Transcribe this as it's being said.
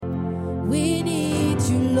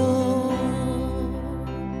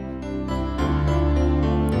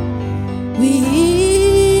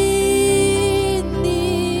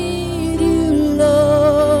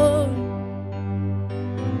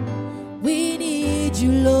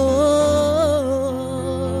you, Lord.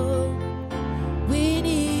 We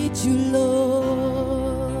need you,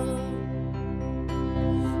 Lord.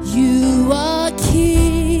 You are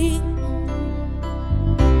King,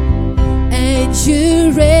 and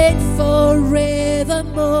you reign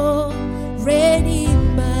forevermore. Reign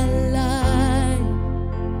in my life,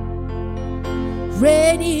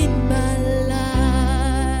 reign in my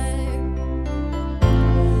life.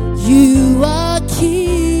 You are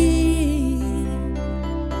King,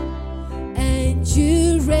 and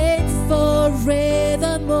you reign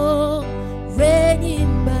forevermore. Reign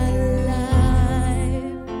in my life,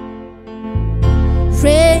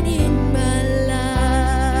 reign in my life.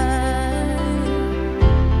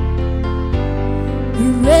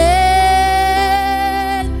 Reign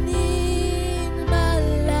in my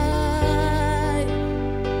life,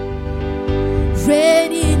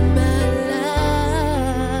 reign in my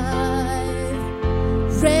life,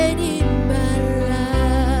 reign in my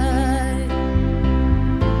life.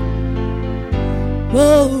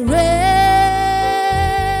 Oh, reign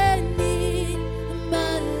in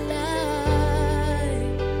my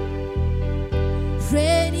life,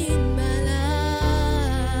 reign in my life,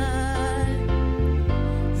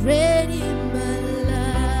 reign in my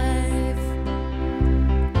life.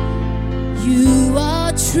 You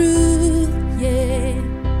are true, yeah,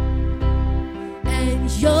 and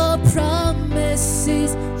your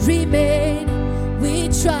promises remain. We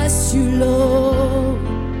trust you, Lord.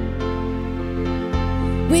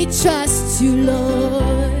 We trust you,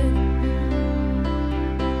 Lord.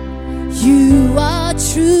 You are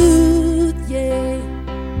truth, yeah,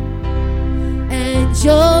 and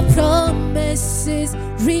your promises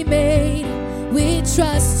remain. We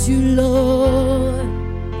trust you, Lord.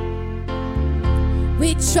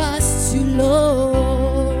 We trust you,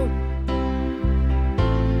 Lord.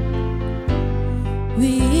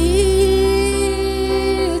 We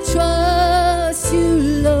trust you,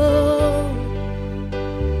 Lord.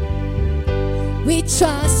 We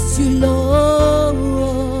trust you,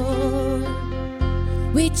 Lord.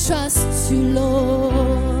 We trust you,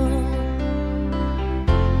 Lord.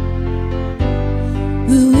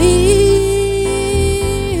 We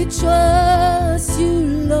trust you,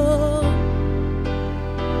 Lord.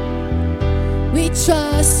 We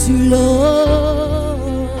trust you, Lord.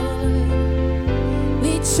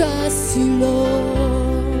 We trust you, Lord.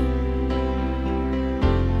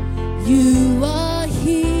 You are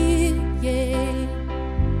here, yeah,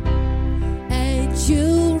 and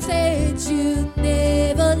you said you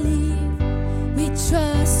never leave. We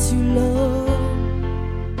trust you, Lord.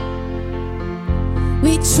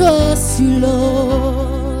 We trust you,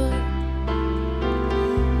 Lord.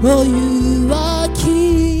 Oh, you are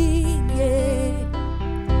King, yeah,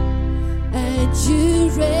 and you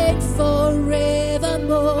reign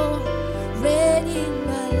forevermore. Reign in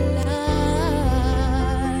my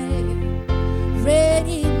life, reign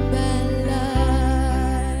in my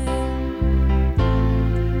life.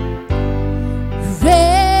 Reign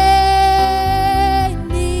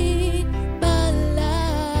in my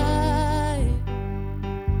life,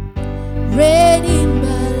 reign in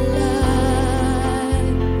my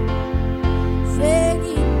life, reign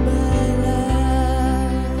in my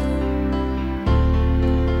life.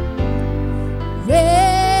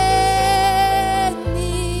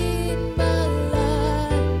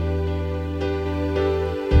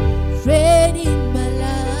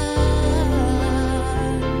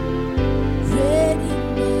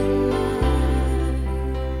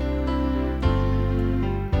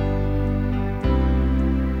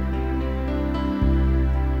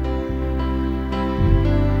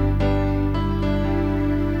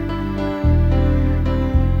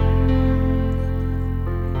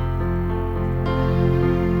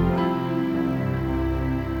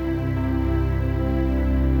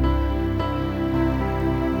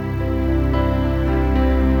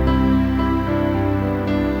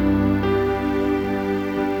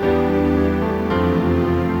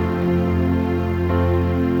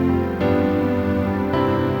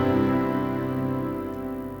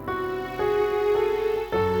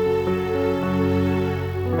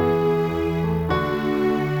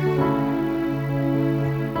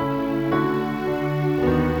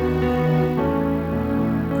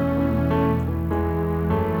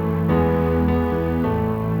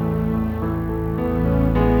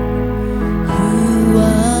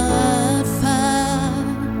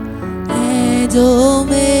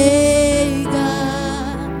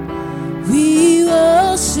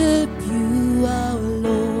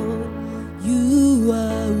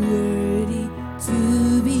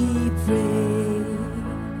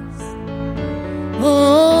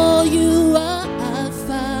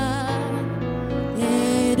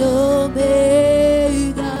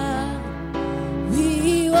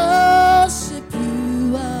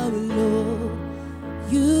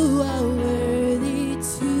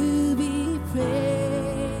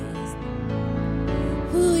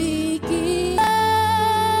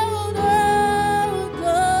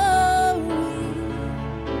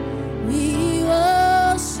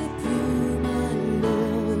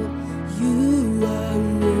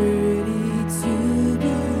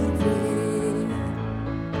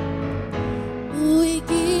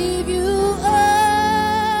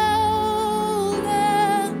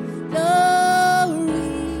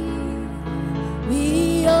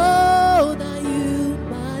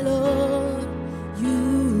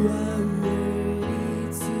 are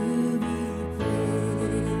worthy to be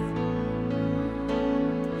praised.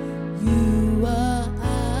 You are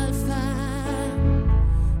Alpha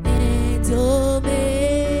and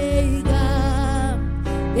Omega.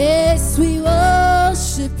 Yes, we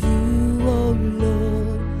worship you, oh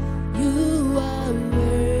Lord. You are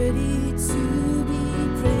worthy to be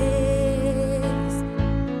praised.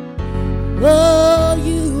 Oh,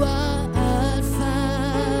 you are Alpha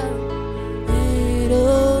and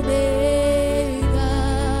Omega.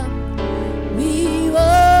 We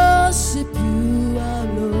worship you, our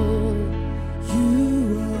Lord.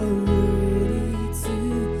 You are worthy to.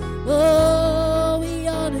 Oh, we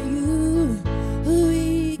honor you.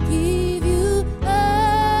 We give you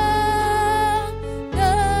all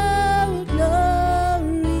the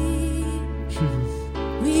glory.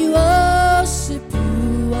 We worship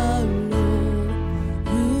you, our Lord.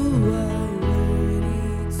 You are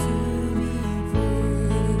worthy to be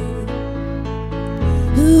praised.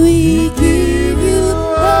 We give you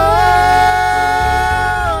all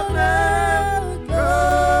the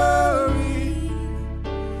glory.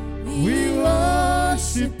 We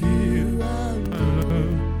worship you, our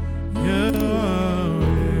Lord. You are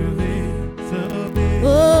worthy to be.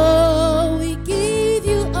 Oh, we give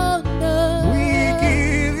you honor. We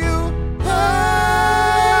give you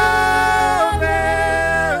all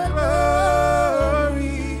the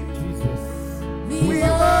glory. Jesus. We We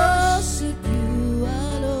worship you,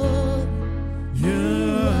 our Lord.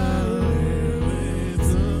 You are worthy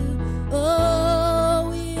to Oh,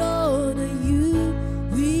 we honor you.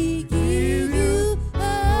 We give you all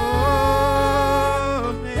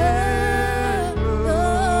all the the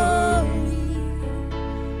glory.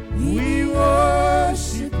 We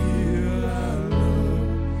worship you, our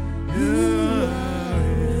Lord. You are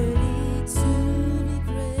Worthy to be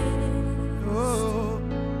praised. oh,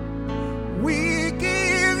 we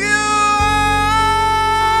give you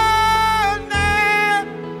honor,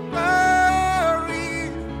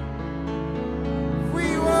 glory.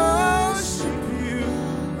 We worship you,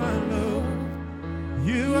 our Lord.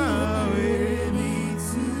 You are worthy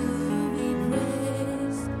To be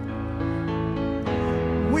praised.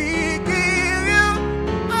 We give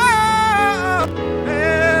you all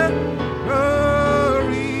the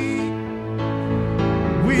glory.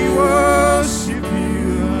 We worship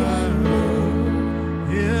you, our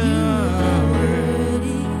Lord. You are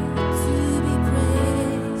worthy. Worthy to be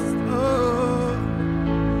praised. Oh,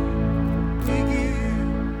 we give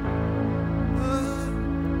you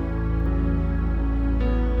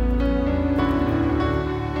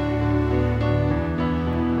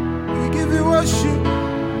we give you worship.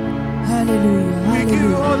 Hallelujah. We give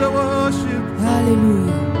you Hallelujah. all the worship.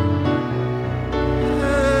 Hallelujah.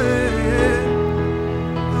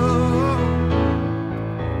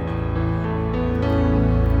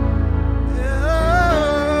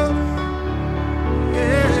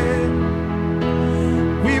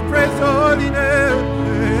 We praise your holy name.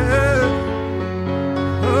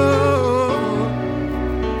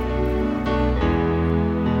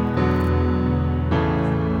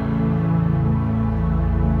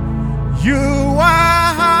 You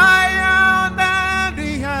are higher than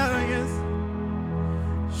the highest.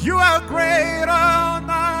 You are greater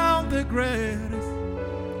than the greatest.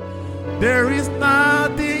 There is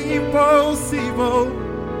nothing impossible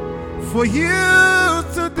for you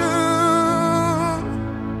to do.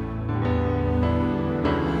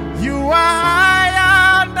 You are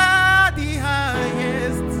higher than the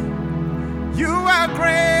highest. You are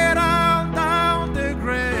greater than the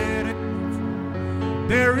greatest.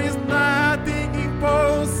 There is nothing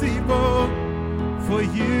impossible for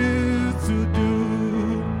you to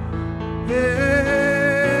do.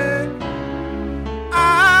 Yeah.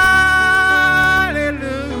 Hallelujah.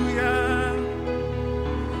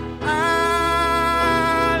 Hallelujah.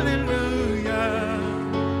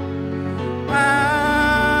 Hallelujah.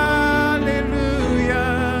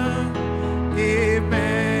 Amen.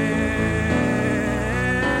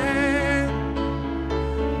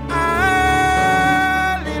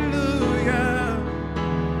 Hallelujah.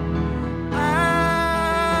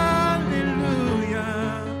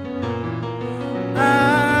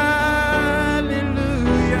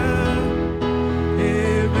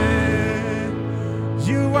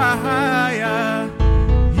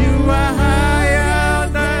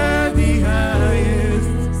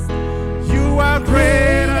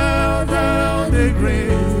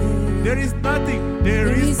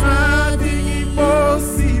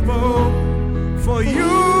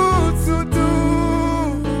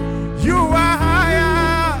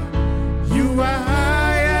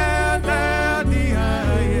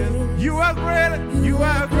 You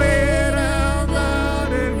are greater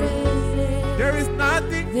than the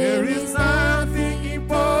There is nothing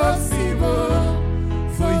impossible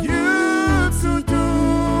for you to do.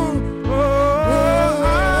 Oh,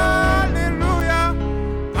 hallelujah,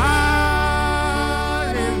 hallelujah,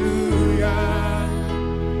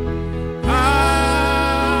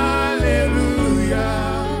 hallelujah,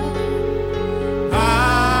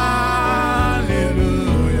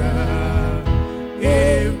 hallelujah,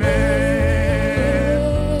 amen.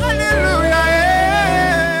 Hallelujah,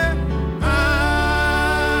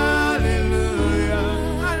 hallelujah,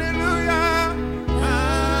 hallelujah,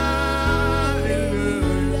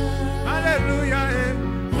 hallelujah,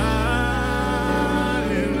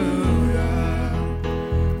 hallelujah,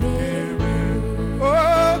 amen.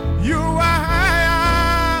 Oh, you are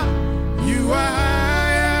higher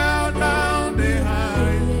down the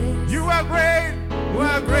high. You are great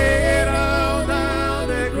down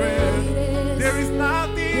the great. There is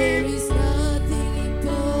nothing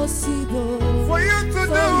impossible for you to for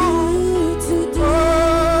do. you to do.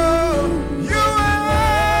 Oh,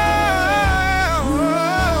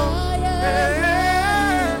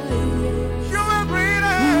 you are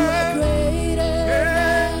greater.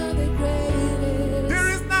 Than the greatest. There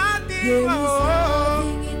is nothing There is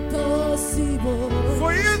nothing impossible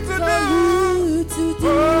for you to for do. you to do. Oh,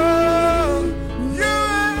 you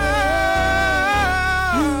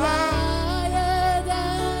You are higher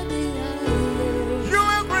than the highest. you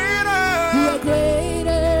are greater. You are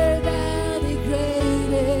greater than the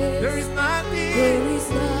greatest. There is nothing There is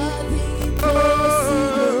nothing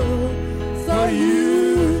impossible for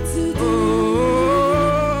you to do.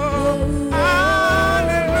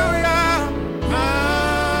 Hallelujah,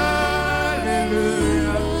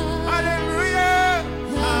 hallelujah, hallelujah,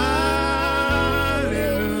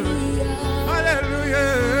 hallelujah,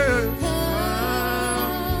 hallelujah,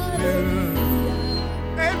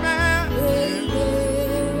 amen.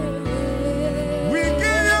 We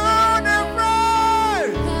give you all the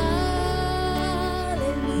praise.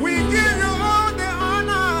 We give you all the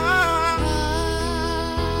honor.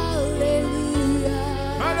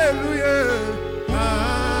 Hallelujah,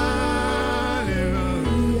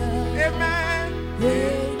 hallelujah, amen.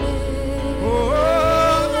 Oh,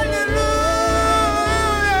 hallelujah,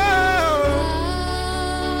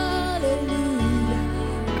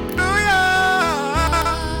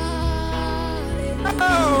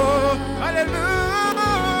 oh, hallelujah,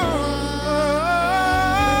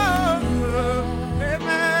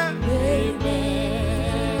 amen.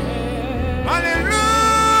 Hallelujah,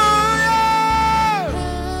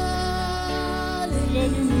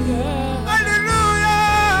 hallelujah,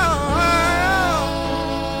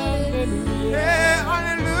 yeah,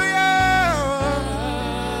 hallelujah,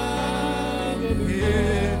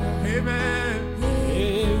 yeah, amen.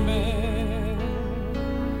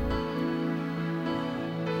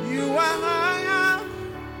 You are higher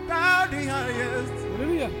than the highest.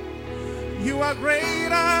 You are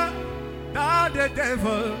greater than the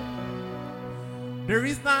devil. There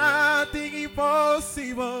is nothing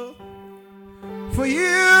impossible for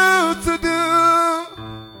you to do.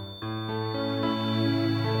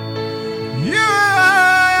 You are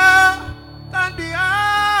higher than the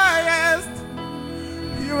highest.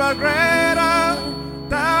 You are greater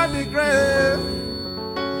than the great.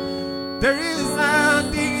 There is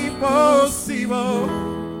nothing impossible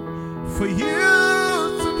for you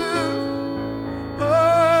to do.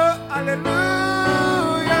 Oh, hallelujah.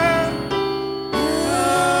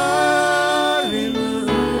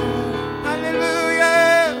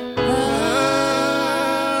 Hallelujah.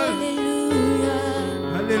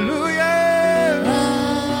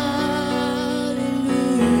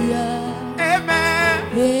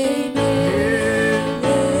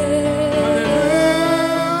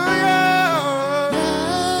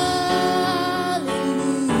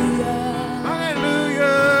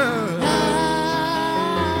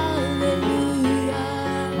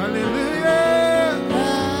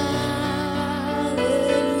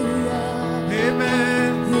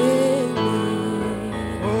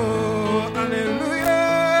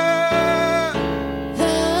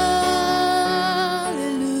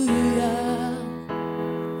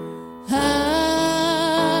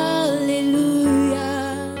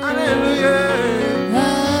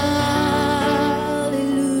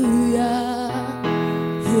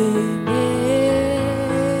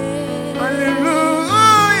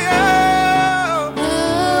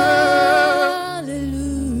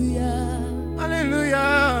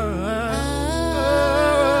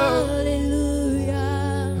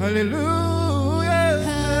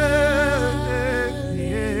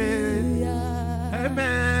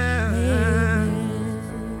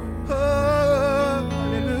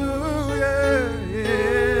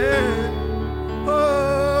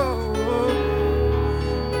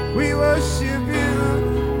 worship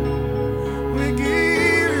you. We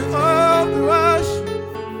give you all the worship.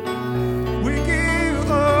 We give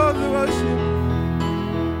you all the worship.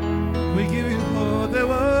 We give you all the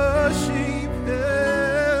worship.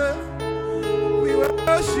 Yeah. We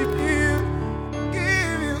worship you.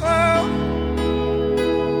 Give you all.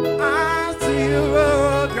 I see you,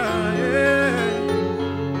 oh God. Yeah.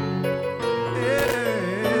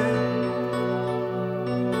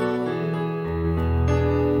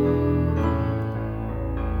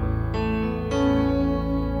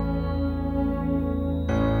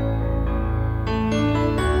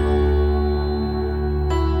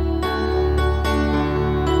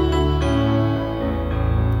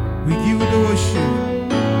 We give you the worship.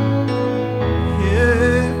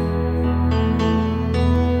 Yeah.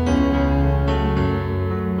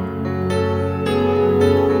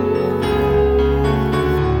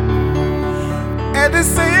 At the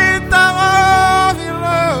center of your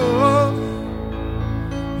love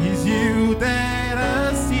is you that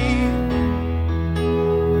I see.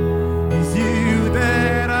 Is you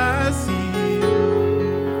that I see.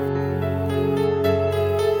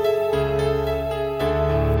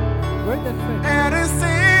 At the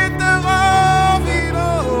center of it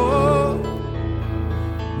all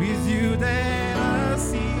is you that I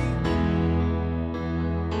see.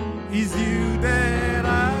 Is you that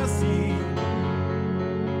I see.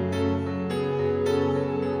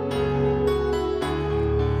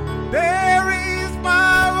 There is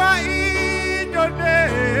power in your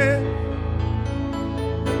name.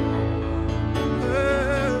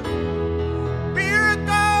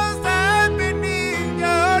 Miracles happen in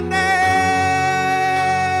your name.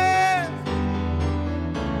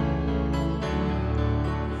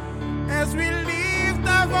 As we lift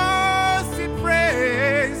our voice in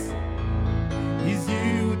praise, is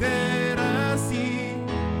you that I see.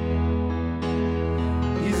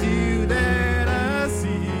 Is you that I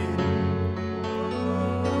see.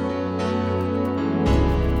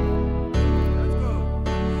 Let's go.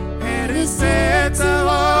 At the center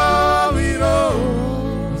of it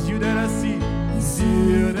all is you that I see. Is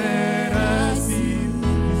you that I see.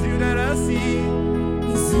 Is you that I see.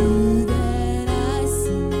 It's you that I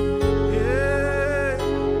see. Yeah.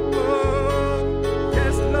 Oh,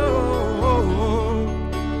 yes, Lord.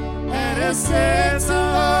 At the center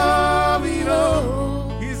of it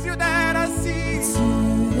all is you that I see. It's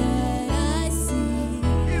you that I see.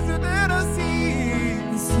 Is you that I see.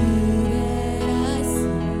 It's you that I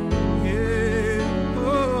see. Yeah.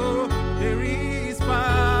 Oh, there is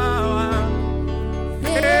power.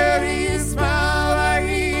 There is power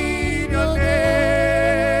in your name.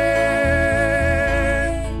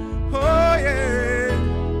 Oh, yeah.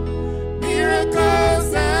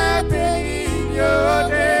 Miracles happen in your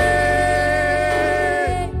name.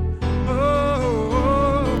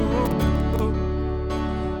 Oh,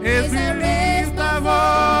 as we lift our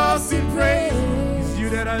voice in praise, it's you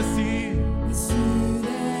that I see. It's you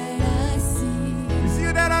that I see. It's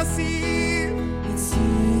you that I see. It's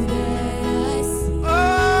you that I see.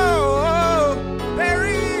 Oh, there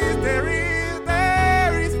is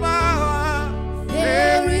power.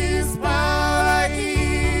 There is power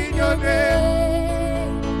in your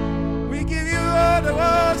name. We give you all the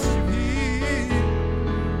worship here.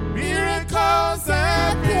 Miracles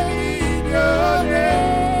happen in your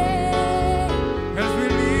name. As we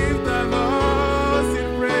lift our voice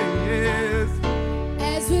in praise,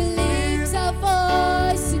 As we lift our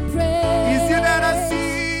voice in praise, it's you that I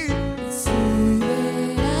see. it's you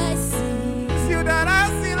that I see. It's you that I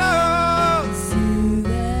see, Lord. It's you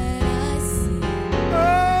that I see.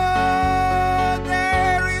 Oh,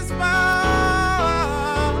 there is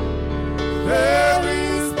power. There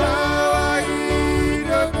is power in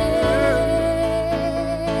your name.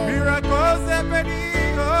 Miracles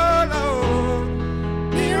happening, oh Lord.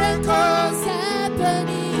 Miracles happen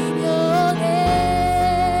in your name.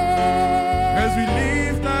 As we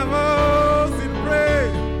lift our voice in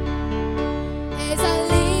praise, As I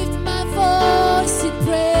lift my voice in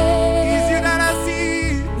praise, it's you that I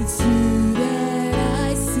see. it's you that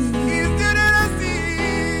I see. It's you that I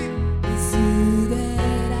see. It's you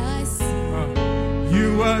that I see.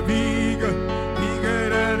 You are bigger, bigger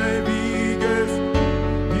than the biggest.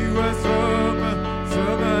 You are stronger,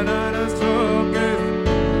 stronger than the strongest.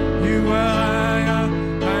 You are higher,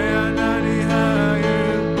 higher than the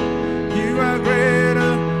highest. You are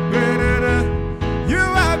greater, greater than. You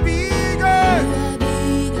are bigger. You are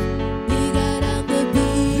bigger, bigger than the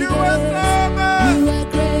biggest. You are stronger. You are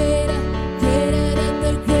greater, greater than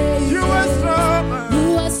the greatest. You are stronger.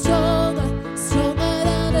 You are stronger, stronger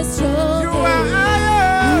than the strongest. You are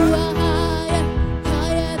higher. You are higher,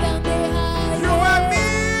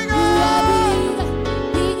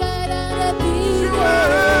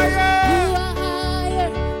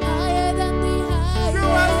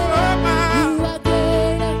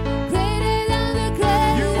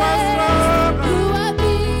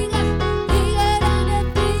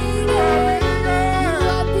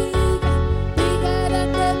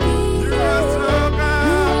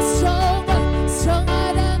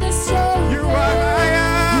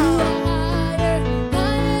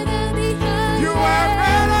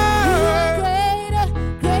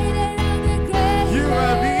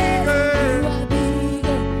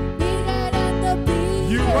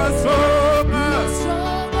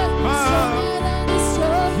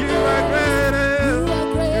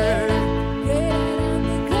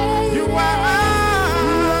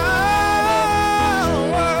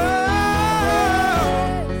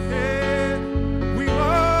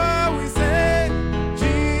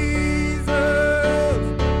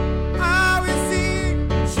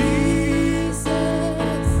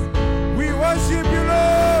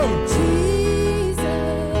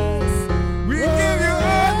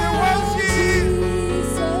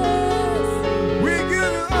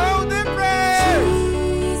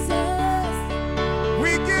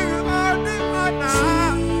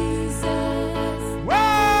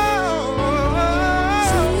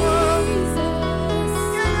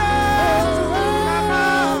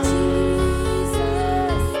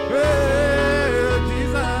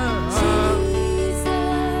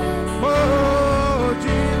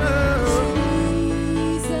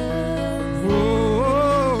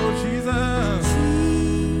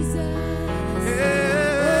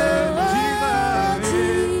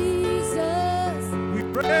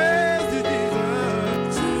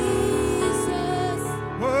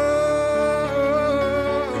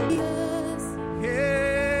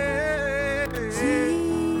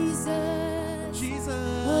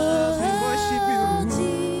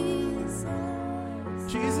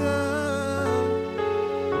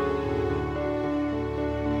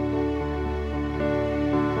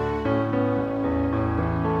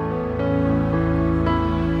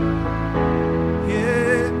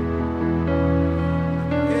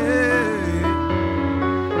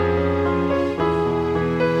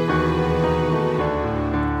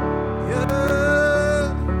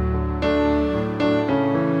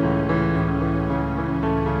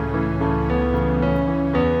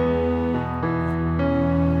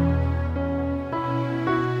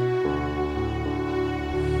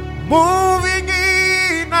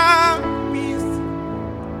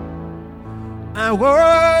 I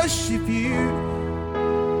worship you.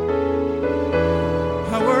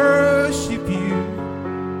 I worship you.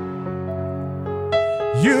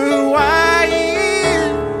 You are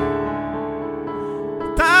here,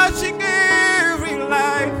 touching every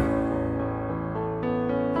life.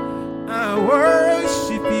 I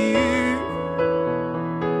worship you.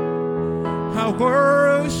 I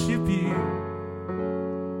worship you.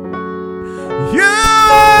 You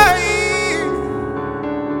are here,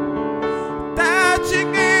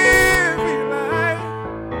 touching every life.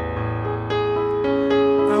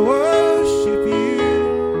 I worship you.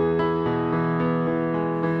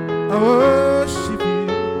 I worship you.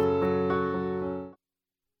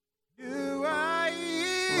 You are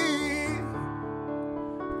here,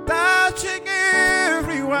 touching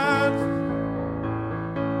everyone.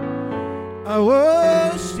 I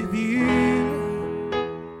worship you.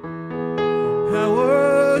 I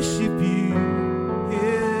worship you.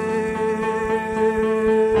 Yeah.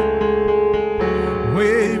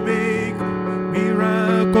 Waymaker,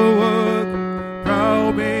 miracle work,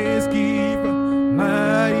 promise keeper,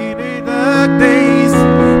 light in the dark days.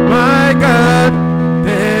 My God,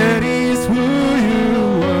 that is who you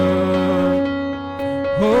are.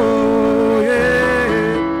 Oh yeah.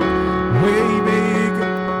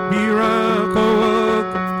 Waymaker, miracle work,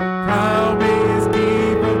 promise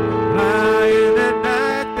keeper, light in the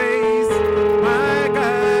dark days. My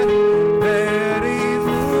God, that is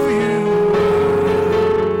who you are.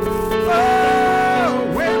 Oh,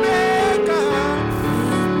 Waymaker,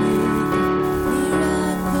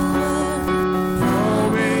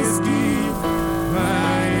 promise keeper,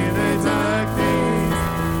 light in the dark days.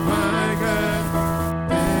 My God,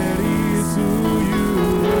 that is who you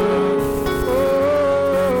are. Oh,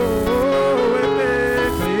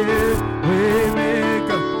 Waymaker,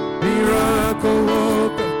 miracle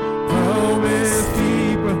worker, promise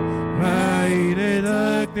keeper, light in the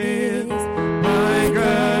darkness. My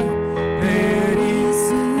God, that is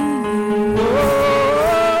who you are.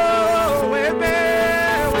 Oh, Waymaker,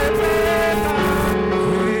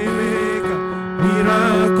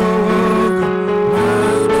 miracle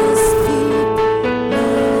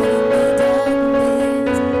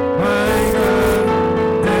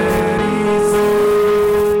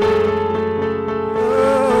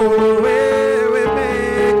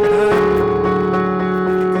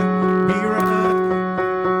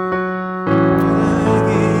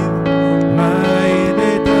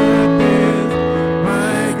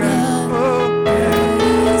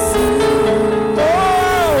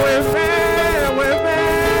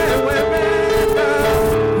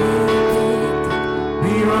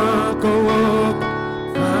worker,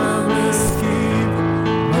 promise keeper,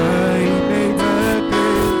 light in the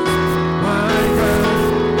darkness. My God,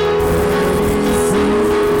 that is who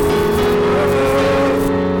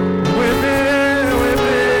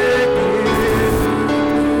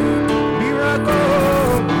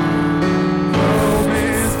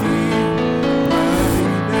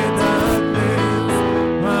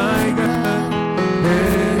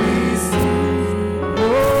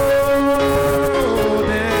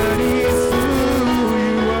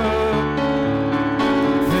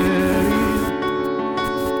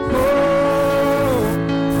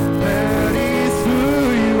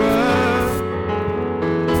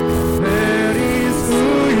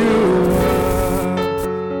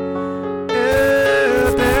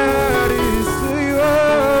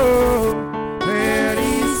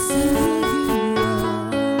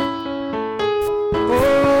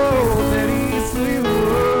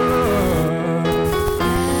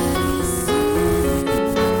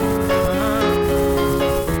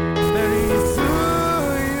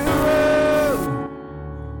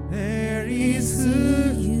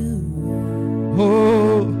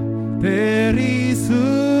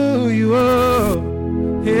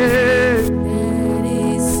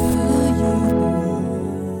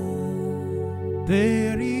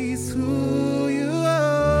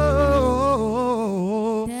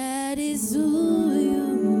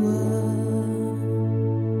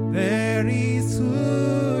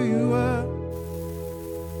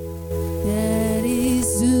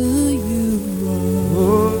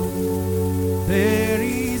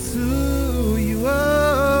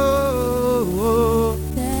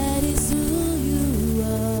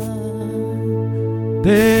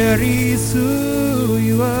There is who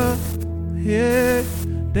you are. Yeah,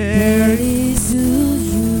 there is who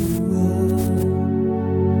you are.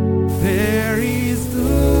 There is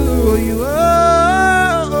who you are.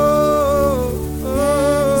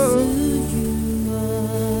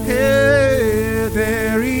 Yeah,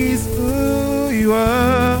 there is who you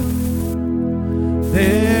are.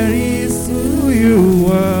 There is who you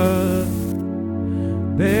are.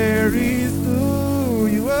 There is who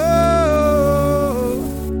you are.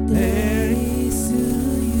 There is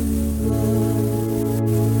who you are.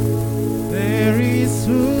 There is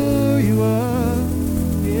who you are.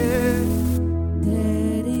 Yeah.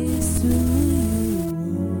 That is who you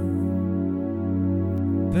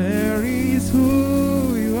There is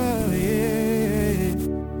who you are. Yeah.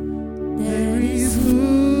 are. There That is is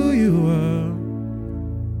who you are.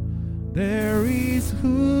 There is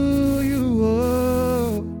who you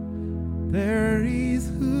are. There is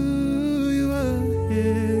who you are.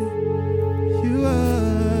 Yeah. You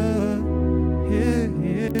are. Yeah,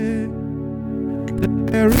 yeah.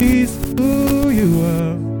 There is who you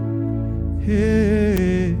are.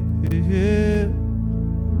 Yeah, yeah.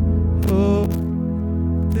 Oh,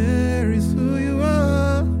 there is who you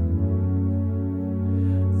are.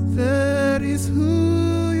 That is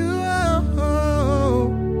who you are. Oh,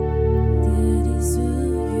 that is who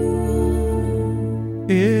you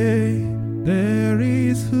are. yeah, there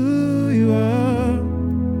is who you are.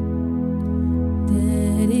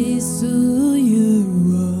 That is who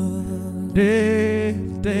you are.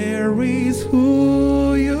 There is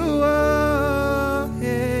who you are.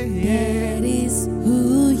 Yeah, yeah. That is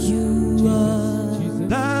who you are.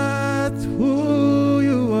 That's who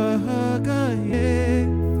you are, God. Yeah.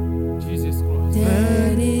 Jesus Christ.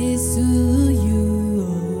 That is who you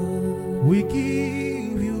are. We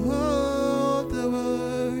give you all the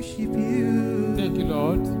worship you. Thank you,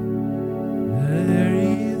 Lord. There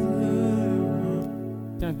is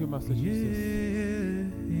Thank you, Master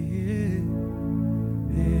Jesus.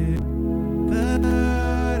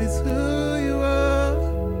 that is who you are.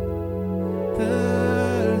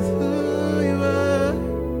 That is who you are.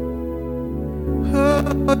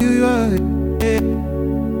 Oh, you are.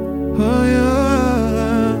 Oh, you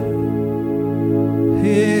are.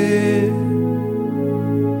 Yeah.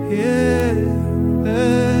 Yeah.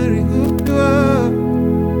 That is who you are.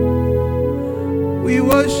 We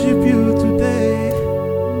worship you today.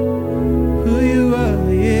 Who you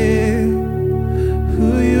are, yeah. Who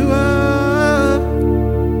you are.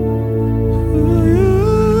 Who you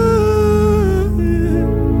are, yeah.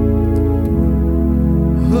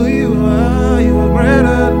 Who you are. You are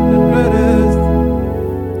greater than greatest.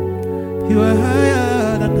 You are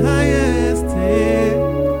higher than highest, yeah.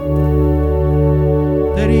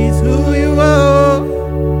 That is who you are.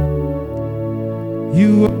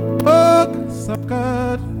 You are awesome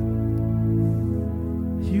God.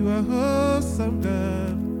 You are awesome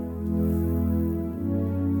God.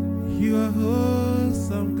 You are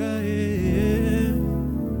awesome God. Yeah.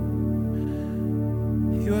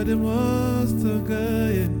 You are the most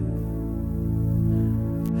God. Yeah.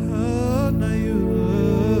 Honor you.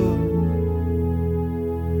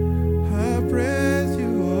 I praise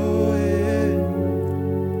you. Oh, yeah.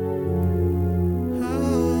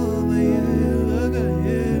 Honor you, God.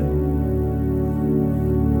 Yeah.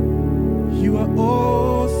 You are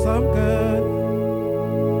awesome God.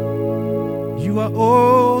 You are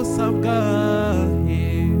awesome God.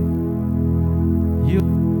 Yeah. You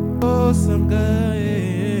are awesome God.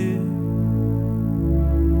 Yeah.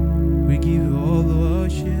 We give you all the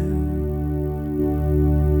worship.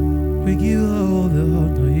 We give you all the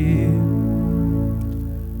honor. Yeah.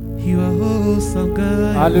 You are awesome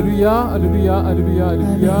God. Alléluia, alléluia, alléluia,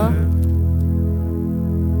 alléluia.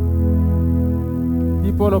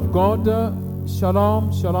 People of God,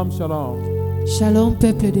 shalom, shalom, shalom. Shalom,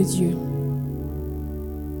 peuple de Dieu.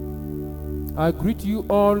 I greet you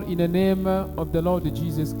all in the name of the Lord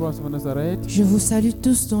Jesus Christ of Nazareth. Je vous salue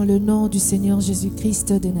tous dans le nom du Seigneur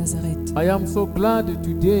Jésus-Christ de Nazareth. I am so glad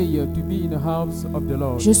today to be in the house of the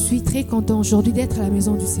Lord. Je suis très content aujourd'hui d'être à la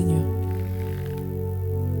maison du Seigneur.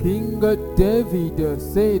 King David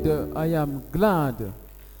said, I am glad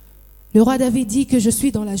Le roi David dit que je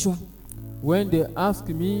suis dans la joie when they ask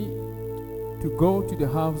me to go to the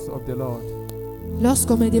house of the Lord.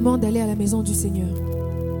 lorsqu'on me demande d'aller à la maison du Seigneur.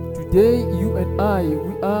 Today, you and I,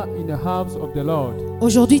 we are in the house of the Lord.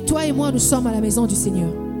 Aujourd'hui, toi et moi, nous sommes à la maison du Seigneur.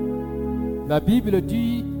 La Bible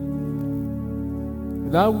dit,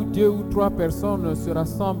 là où deux ou trois personnes se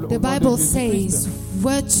rassemblent The au nom de Bible Jésus-Christ, says,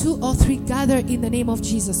 where 2 or 3 gather in the name of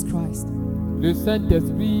Jesus Christ, le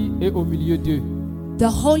Saint-Esprit est au milieu d'eux. the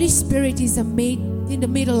Holy Spirit is in the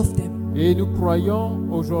middle of them. Et nous croyons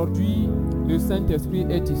aujourd'hui, le Saint-Esprit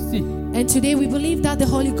est ici. And today we believe that the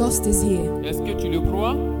Holy Ghost is here. Est-ce que tu le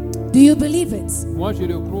crois? Do you believe it? Moi, je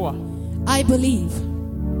le crois. I believe.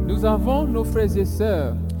 Nous avons nos frères et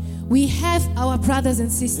sœurs We have our brothers and et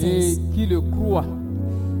sisters. qui le croient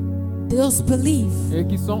Those believe. et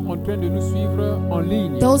qui sont en train de nous suivre en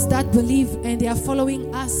ligne. Those that believe and they are following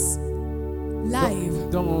us live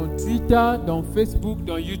dans Twitter, dans Facebook,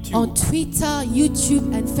 dans YouTube. on Twitter, YouTube,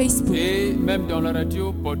 and Facebook, Et même dans la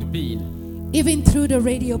radio Podbean. even through the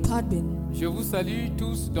radio Podbean. Je vous salue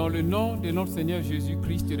tous dans le nom de notre Seigneur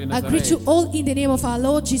Jésus-Christ de I greet Nazareth. you all in the name of our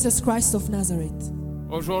Lord Jesus Christ of Nazareth.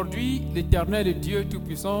 Aujourd'hui, l'Éternel Dieu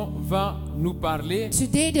Tout-Puissant va nous parler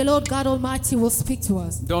Today, the Lord God Almighty will speak to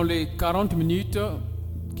us. dans les 40 minutes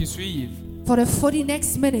qui suivent. For the 40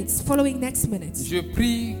 next minutes, following next minutes, Je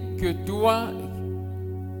prie que toi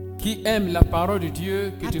qui aimes la parole de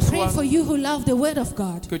Dieu, I pray for you who love the Word of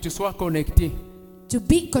God que tu sois connecté. to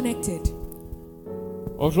be connected.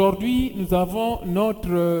 Aujourd'hui, nous avons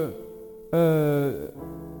notre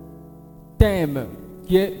thème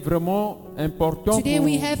qui est vraiment important Today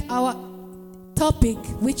we have our topic,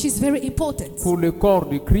 which is very important pour le corps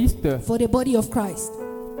de Christ. for the body of Christ.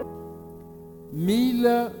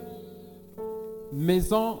 1000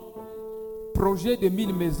 maisons, projet de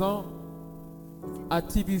 1000 maisons à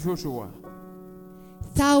Tibi Joshua.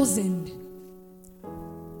 1,000.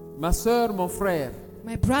 Ma soeur, mon frère,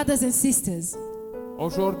 My brothers and sisters,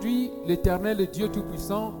 aujourd'hui, l'Éternel Dieu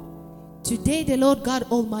Tout-Puissant, today the Lord God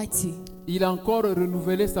Almighty, il a encore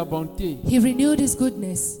renouvelé sa bonté. He renewed His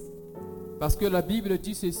goodness. Parce que la Bible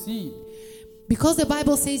dit ceci, Because the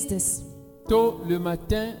Bible says this, tôt le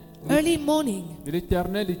matin, early morning,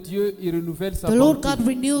 l'Éternel Dieu, il renouvelle sa the Lord bonté. God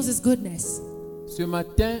renews His goodness. Ce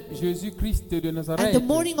matin, Jésus-Christ de And Nazareth, the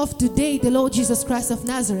morning of today, the Lord Jesus Christ of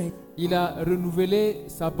Nazareth, il a renouvelé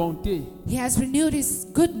sa bonté. He has renewed His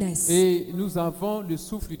goodness. Et nous avons le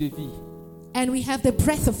souffle de vie. And we have the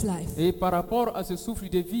breath of life. Et par rapport à ce souffle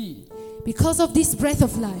de vie, Because of this breath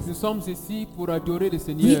of life, nous sommes ici pour adorer le we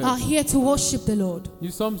Seigneur. are here to worship the Lord.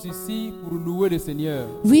 Nous sommes ici pour louer le Seigneur.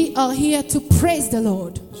 We are here to praise the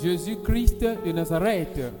Lord. Jésus-Christ de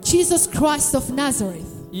Nazareth, Jesus Christ of Nazareth,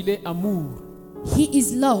 il est amour. He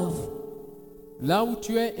is love. Là où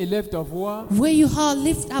tu es, élève ta voix. Where you are,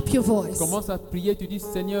 lift up your voice. Commence à prier, tu dis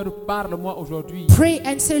Seigneur, parle-moi aujourd'hui. Pray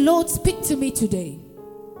and say, Lord, speak to me today.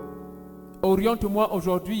 Oriente-moi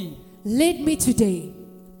aujourd'hui. Lead me today.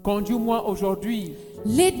 Conduis-moi aujourd'hui.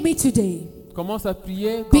 Lead me today. Commence à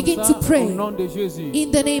prier comme Begin ça to pray. au nom de Jésus.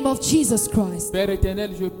 In the name of Jesus Christ. Père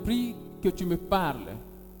éternel, je prie que tu me parles.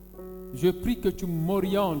 Je prie que tu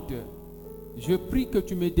m'orientes. Je prie que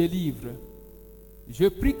tu me délivres. Je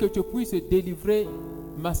prie que tu puisses délivrer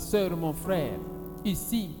ma soeur, mon frère,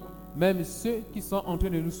 ici, même ceux qui sont en train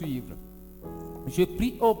de nous suivre. Je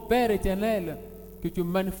prie au Père éternel que tu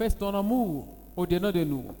manifestes ton amour au-dedans de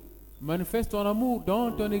nous. Manifeste ton amour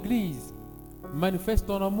dans ton église. Manifeste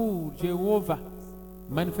ton amour, Jéhovah.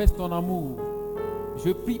 Manifeste ton amour.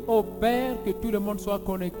 Je prie au Père que tout le monde soit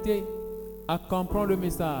connecté à comprendre le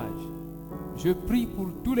message. Je prie pour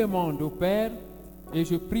tout le monde, au Père, et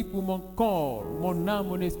je prie pour mon corps, mon âme,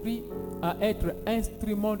 mon esprit, à être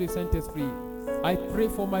instrument du Saint-Esprit. I pray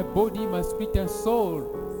for my body, my spirit and soul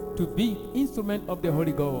to be instrument of the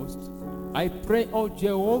Holy Ghost. I pray, oh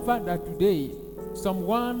Jehovah, that today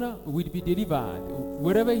someone will be delivered,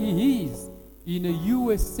 wherever he is, in the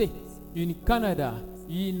USA, in Canada,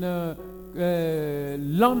 in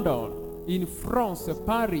London, in France,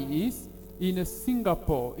 Paris, in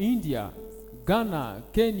Singapore, India, Ghana,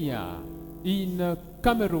 Kenya, in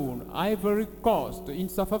Cameroon, Ivory Coast, in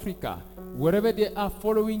South Africa, wherever they are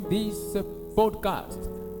following this podcast,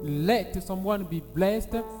 let someone be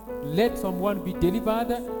blessed, let someone be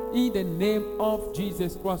delivered in the name of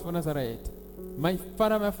Jesus Christ of Nazareth. My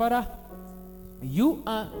Father, you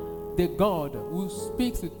are the God who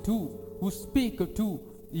speaks to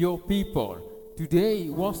your people. Today,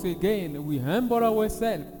 once again, we humble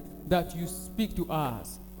ourselves that you speak to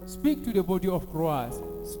us. Speak to the body of Christ.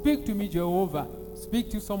 Speak to me, Jehovah. Speak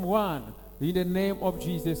to someone in the name of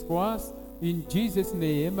Jesus Christ. In Jesus'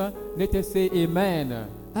 name, let us say amen.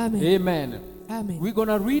 Amen. Amen. Amen. We're going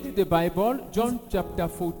to read the Bible, John chapter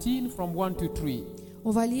 14 from 1 to 3.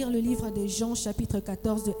 On va lire le livre de Jean, chapitre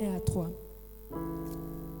 14, de 1 à 3.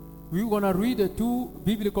 We're going to read the two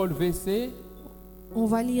biblical verses. On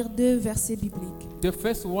va lire deux versets bibliques. The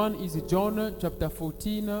first one is John chapter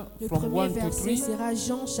 14 Le from premier 1 to verset 3. sera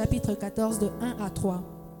Jean, chapitre 14, de 1 à 3.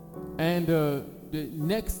 And the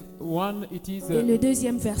next one, it is Et le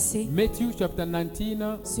deuxième verset Matthew chapter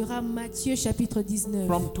 19 sera Matthieu, chapitre 19,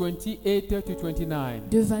 from 28 to 29.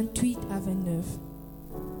 de 28 à 29.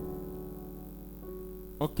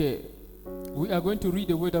 Okay, we are going to read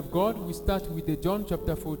the word of God. We start with the John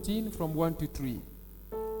chapter 14 from 1 to 3.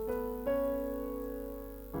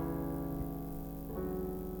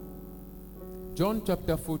 John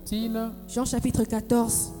chapter 14 Jean, chapitre 14,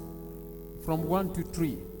 from 1 to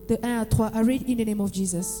 3. de 1 à 3. I read in the name of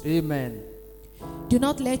Jesus. Amen. Do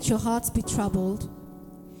not let your hearts be troubled.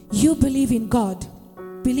 You believe in God.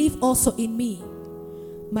 Believe also in me.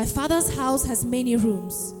 My Father's house has many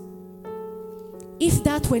rooms. If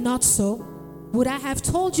that were not so, would I have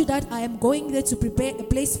told you that I am going there to prepare a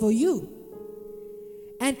place for you?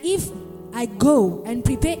 And if I go and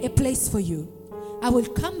prepare a place for you, I will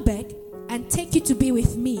come back and take you to be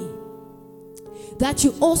with me, that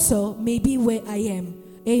you also may be where I am.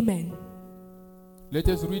 Amen. Let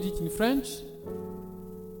us read it in French.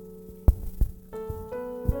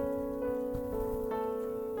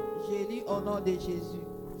 J'ai lu au nom de Jésus.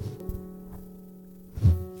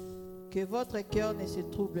 Que votre cœur ne se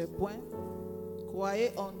trouble point.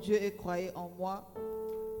 Croyez en Dieu et croyez en moi.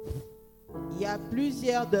 Il y a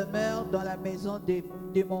plusieurs demeures dans la maison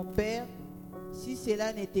de mon Père. Si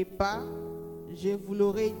cela n'était pas, je vous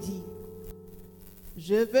l'aurais dit.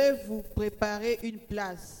 Je vais vous préparer une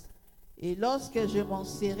place. Et lorsque je m'en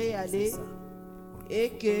serai allé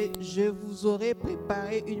et que je vous aurai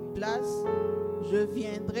préparé une place, je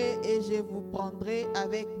viendrai et je vous prendrai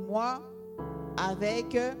avec moi, avec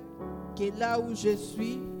que là où je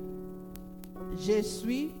suis,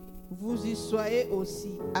 vous y soyez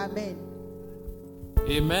aussi. Amen.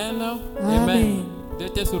 Amen. Amen.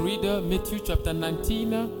 Let us read Matthew chapter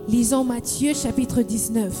 19 Lisons Matthieu chapitre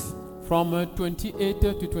 19, from 28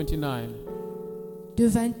 to 29. de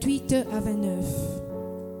 28 à 29.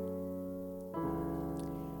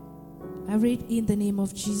 I read in the name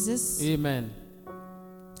of Jesus. Amen.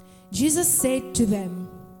 Jesus said to them,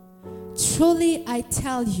 "Truly I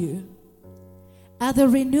tell you, at the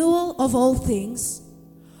renewal of all things,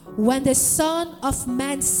 when the Son of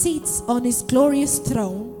Man sits on his glorious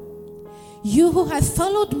throne, you who have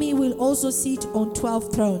followed me will also sit on 12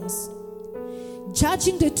 thrones,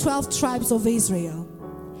 judging the 12 tribes of Israel.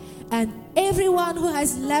 And everyone who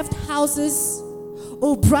has left houses,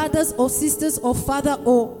 or brothers, or sisters, or father,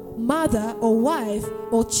 or mother, or wife,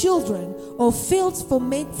 or children, or fields for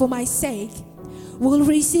my sake, will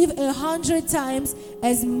receive 100 times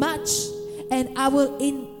as much, and I will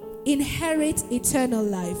inherit eternal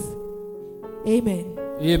life." Amen.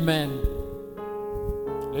 Amen.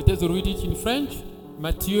 Let us read it in French.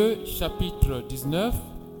 Matthieu chapitre 19,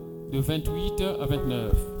 de 28 à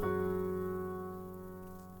 29.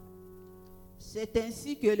 C'est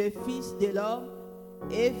ainsi que le Fils de l'homme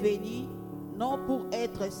est venu, non pour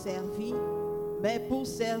être servi, mais pour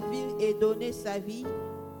servir et donner sa vie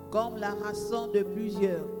comme la rançon de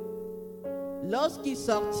plusieurs. Lorsqu'ils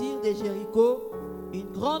sortirent de Jéricho, une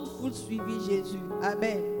grande foule suivit Jésus.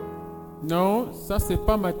 Amen. Non, ça c'est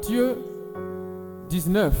pas Matthieu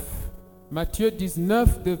 19. Matthieu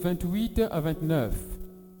 19 de 28 à 29.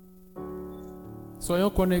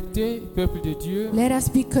 Soyons connectés, peuple de Dieu. Let us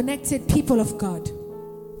be connected, people of God.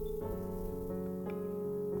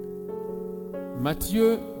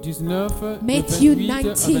 Matthieu 19 de Matthew 28 à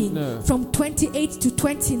 19, 29. from 28 to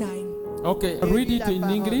 29. Okay, read it in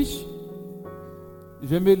English.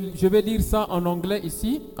 Je vais lire ça en anglais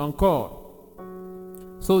ici encore.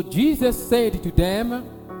 So Jesus said to them,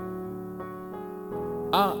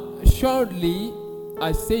 "Surely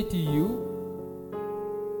I say to you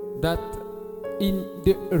that in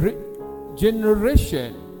the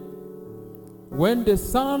generation when the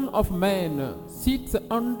Son of Man sits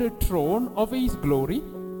on the throne of his glory,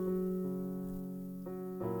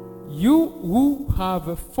 you who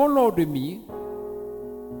have followed me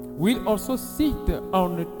will also sit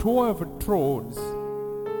on 12 thrones,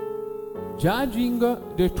 judging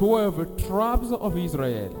the 12 tribes of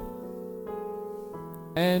Israel.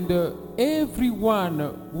 And everyone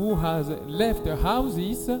who has left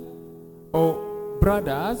houses, or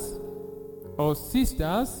brothers, or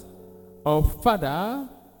sisters, or father,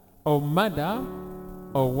 or mother,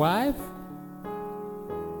 or wife,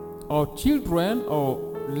 or children, or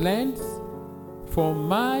lands, for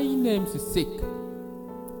my name's sake,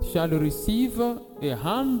 shall receive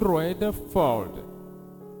 100-fold,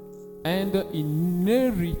 and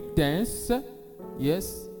inheritance,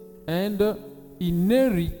 yes, and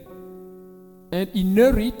inherit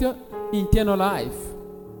eternal life.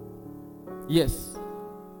 Yes.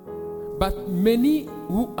 But many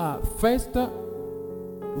who are first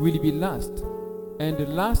will be last, and the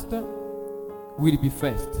last will be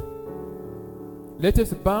first. Let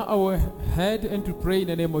us bow our head and to pray in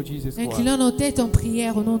the name of Jesus Christ. Inclinons nos têtes en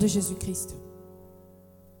prière au nom de Jésus-Christ.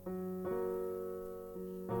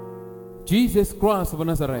 Jesus Christ of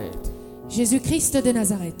Nazareth, Jésus-Christ de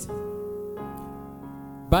Nazareth.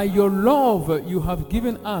 by your love you have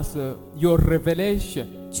given us your revelation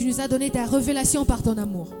Tu nous as donné ta révélation par ton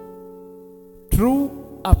amour. through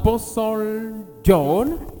Apostle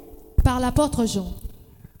John, Par l'apôtre Jean.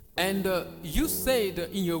 And you said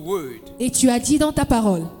in your word Et tu as dit dans ta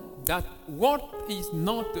parole that what is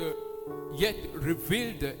not yet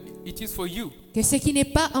revealed, it is for you. que ce qui n'est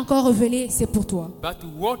pas encore révélé, c'est pour toi. But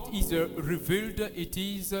what is revealed, it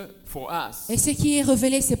is for us. Et ce qui est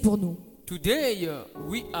révélé, c'est pour nous. Today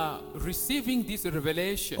we are receiving this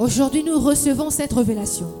revelation Aujourd'hui, nous recevons cette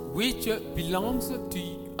révélation which belongs to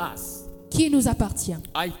us. qui nous appartient.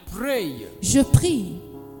 I pray Je prie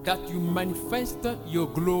that you manifest your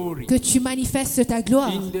glory que tu manifestes ta gloire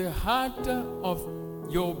in the heart of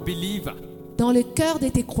your believer, dans le cœur de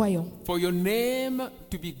tes croyants, for your name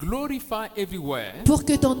to be glorified everywhere pour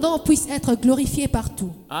que ton nom puisse être glorifié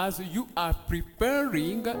partout. as you are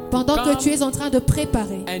preparing Pendant to que tu come es en train de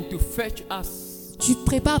préparer, and to fetch us. tu te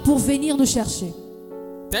prépares pour venir nous chercher.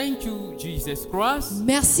 Thank you, Jesus Christ,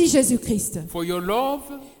 Merci Jésus-Christ. for your love,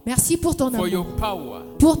 Merci pour ton for your amour, power.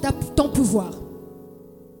 pour ton pouvoir.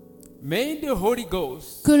 May the Holy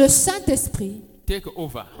Ghost Que le Saint-Esprit take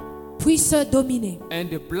over puisse dominer and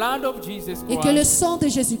the blood of Jesus et que le Christ sang de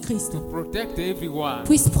Jésus-Christ protect everyone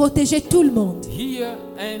puisse protéger tout le monde, here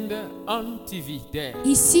and on TV there.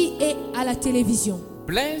 ici et à la télévision.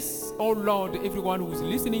 Bless, oh Lord, everyone who is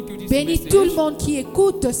listening to this Bénis tout le message monde qui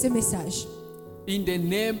écoute ces messages. in the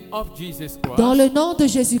name of Jesus Christ. Dans le nom de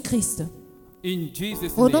Jésus-Christ. In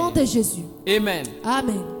Jesus' Au nom name. de Jésus. Amen.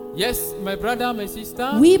 Amen. Yes, my brother, my sister.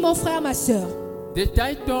 Oui, mon frère, ma soeur. The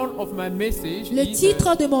title of my message Le is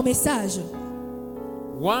titre de mon message,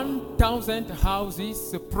 1000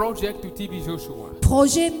 Houses Project to TB Joshua.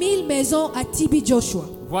 Projet 1000 maisons à TB Joshua.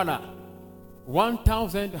 Voilà.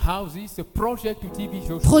 1000 Houses Project to TB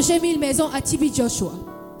Joshua. Projet 1000 maisons à TB Joshua.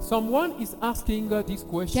 Someone is asking this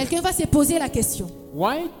question. Quelqu'un va se poser la question.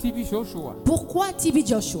 Why TB Joshua? Pourquoi TB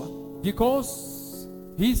Joshua? Because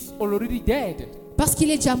he's already dead. Parce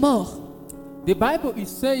qu'il est déjà mort. The Bible is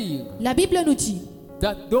saying La Bible nous dit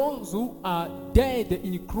that those who are dead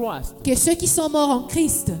in Christ, que ceux qui sont morts en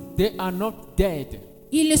Christ, they are not dead,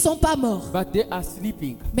 ils ne sont pas morts, but they are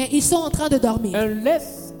sleeping. mais ils sont en train de dormir.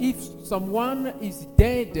 Unless if someone is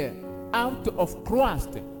dead out of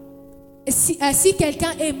Christ, Si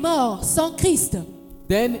quelqu'un est mort sans Christ,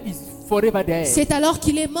 then is forever dead. c'est alors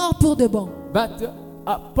qu'il est mort pour de bon. But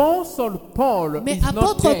Apostle Paul Mais is not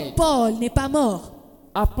apôtre dead. Paul n'est pas mort.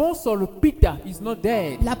 Apostle Peter is not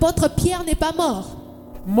dead. L'apôtre Pierre n'est pas mort.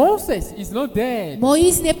 Moses is not dead.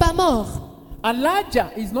 Moïse n'est pas mort.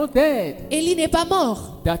 Elijah is not dead. Élie n'est pas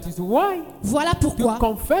mort. That is why, Voilà to pourquoi,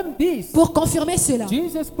 confirm this, pour confirmer cela,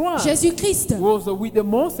 Jesus Christ Jésus-Christ, was with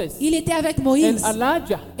Moses il était avec and Moïse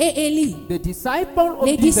Elijah, et Élie, the disciple of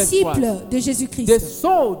les Jesus disciples Christ. de They Jésus-Christ.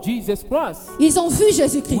 saw Jesus Christ Ils ont vu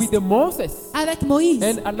Jésus-Christ with Moses avec Moïse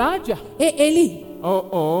and Elijah. et Élie.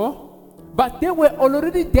 But they were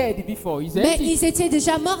already dead before, isn't Mais it? ils étaient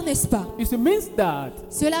déjà morts, n'est-ce pas? It means that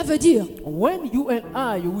Cela veut dire, when you and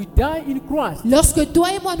I will die in Christ, lorsque toi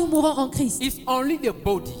et moi nous mourons en Christ, it's only the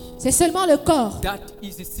body c'est seulement le corps that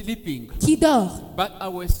is sleeping, qui dort, but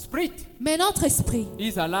our spirit mais notre esprit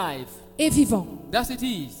is alive. est vivant. That's it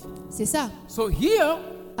is. C'est ça. So here,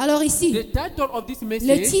 Alors ici, the title of this le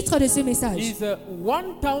message titre de ce message, is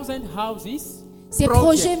 1000 Houses c'est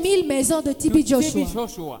Projet 1000 maisons de to TB TB Joshua.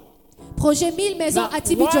 Joshua. Projet 1000 maisons Now, à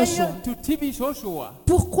TB why Joshua. to TB Joshua?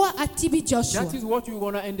 Pourquoi à TB Joshua? That is what you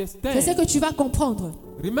want to C'est ce understand. que tu vas comprendre.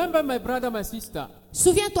 Remember, my brother, my sister,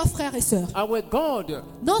 Souviens-toi, frères et sœurs, our God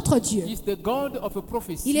notre Dieu, is the God of a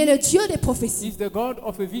prophecy. il est le Dieu des prophéties. He's the God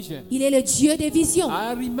of a vision. Il est le Dieu des visions.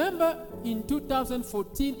 I remember in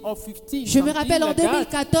 2014 or 15, Je me something rappelle en like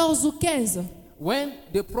that, 2014 ou 15, when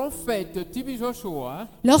the prophet TB Joshua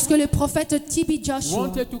lorsque le prophète TB Joshua,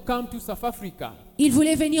 wanted to come to South Africa il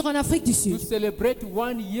voulait venir en Afrique du to Sud celebrate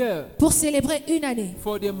 1 year pour célébrer une année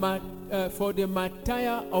for the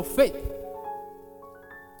martyr of faith.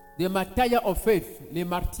 The martyr of faith, les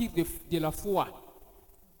martyrs de la foi.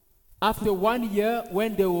 After 1 year,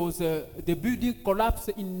 when there was the building collapse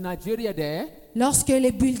in Nigeria there, lorsque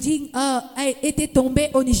le building a été tombé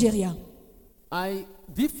au Nigeria.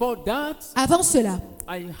 Before that, Avant cela,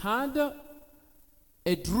 I had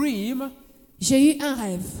a dream, j'ai eu un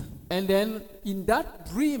rêve. and then in that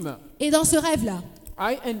dream, Et dans ce rêve-là,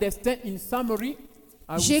 I understand in summary,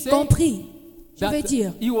 I would j'ai say compris, je that veux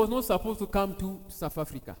dire, he was not supposed to come to South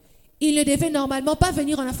Africa. il ne devait normalement pas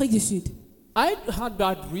venir en Afrique du Sud. I had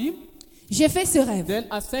that dream, J'ai fait ce rêve. Then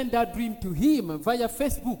I sent that dream to him via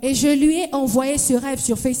Facebook. Et je lui ai envoyé ce rêve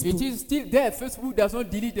sur Facebook. It is still there. Facebook does not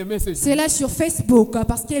delete the message. C'est là sur Facebook,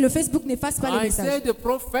 parce que le Facebook n'efface pas les I messages. said, the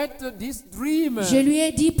prophet, this dream, Je lui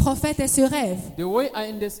ai dit, prophète, et ce rêve. the way I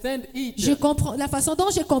understand it, Je comprends la façon dont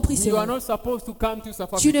j'ai compris ce you are rêve. not supposed to come to South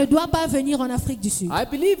Tu Africa. ne dois pas venir en Afrique du Sud. I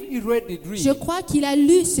believe he read the dream, Je crois qu'il a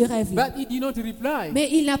lu ce rêve-là, but he did not reply. mais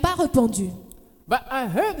il n'a pas répondu. But I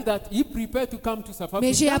heard that he prepared to come to South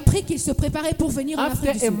Mais j'ai Africa appris qu'il se préparait pour venir en Afrique du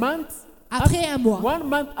after a Sud. month. Après un mois. 1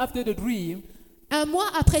 month after the dream, Un mois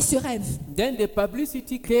après ce rêve. then the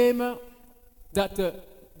publicity came that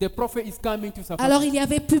the prophet is coming to South Africa. Alors il y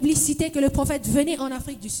avait publicité que le prophète venait en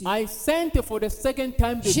Afrique du Sud. I sent for the second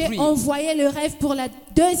time the J'ai dream. envoyé le rêve pour la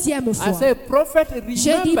deuxième I fois. said, prophet, J'ai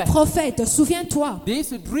dit, remember prophète, souviens-toi,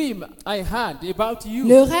 this dream I had about you.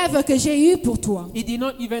 le rêve que j'ai eu pour toi. He did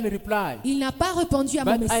not even reply. Il n'a pas répondu à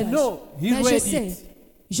mon But I message. know he Mais read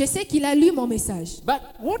je sais qu'il a lu mon message. But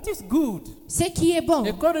what is good, Ce qui est bon,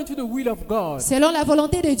 according to the will of God, selon la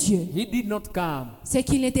volonté de Dieu, he did not come. c'est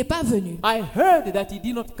qu'il n'était pas venu. I heard that he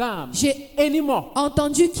did not come J'ai anymore.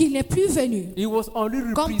 entendu qu'il n'est plus venu. He was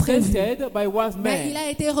only Comme represented by wise Mais il men. a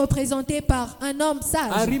été représenté par un homme I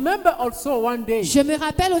sage. remember also one day Je me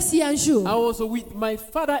rappelle aussi un jour, I was with my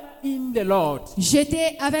father in the Lord,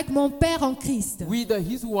 j'étais avec mon père en Christ, with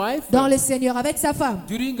his wife, dans le Seigneur, avec sa femme,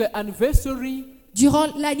 during the anniversary durant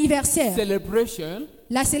l'anniversaire, celebration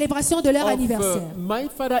la célébration de leur of anniversaire, my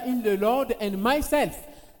father in the Lord and myself.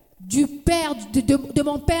 du père, de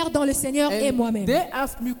mon père dans le Seigneur et And moi-même. they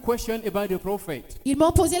asked me question about the prophet Ils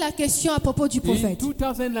m'ont posé la question à propos du in prophète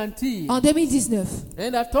 2019. en 2019.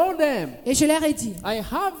 And I told them, Et je leur ai dit, I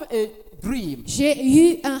have a dream. j'ai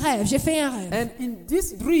eu un rêve, j'ai fait un rêve. And in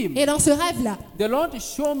this dream, Et dans ce rêve-là, the Lord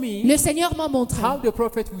showed me le Seigneur m'a montré how the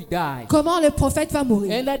prophet will die. comment le prophète va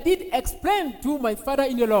mourir. And I did explain to my father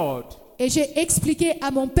in the Lord, Et j'ai expliqué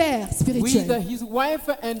à mon père with spirituel, his wife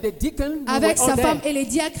and the deacon, we avec were sa all femme there. et les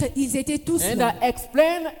diacres, ils étaient tous And là. I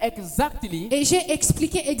explained exactly Et j'ai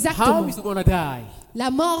expliqué how exactement he's going to die.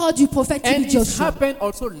 la mort du prophète And Tibi it Joshua. happened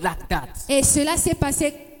also like that. Et cela s'est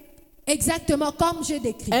passé exactement comme je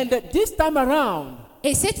décris. And this time around,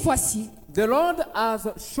 Et cette fois-ci, the Lord has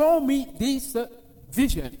shown me this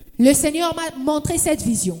vision. le Seigneur m'a montré cette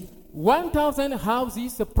vision. 1,000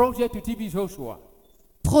 houses project to TB Joshua.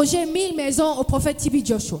 Projet 1000 maisons au prophète Tibi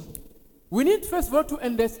Joshua. We need first of all to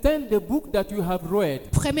understand the book that you have read.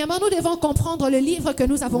 Premièrement, nous devons comprendre le livre que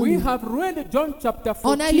nous avons We lu. have read John chapter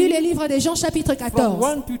On a lu 14 le livre de Jean chapitre from 14,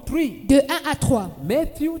 1 to 3. de 1 à 3.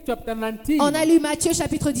 Matthew chapter 19 On a lu Matthieu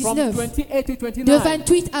chapitre from 19, 28 to de 29.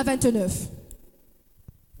 28 à 29.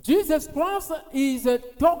 Jesus Christ is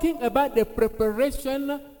talking about the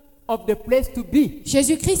preparation of the place to be.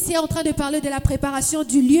 Jésus-Christ est en train de parler de la préparation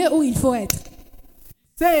du lieu où il faut être.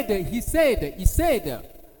 He said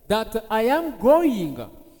that I am going.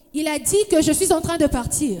 Il a dit que je suis en train de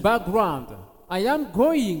partir. Background. I am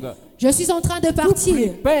going Je suis en train de to partir.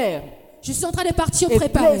 prepare Je suis en train de partir a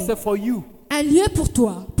préparer place for you. un lieu pour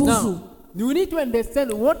toi, pour vous. Now, you need to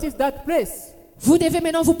understand what is that place. Vous devez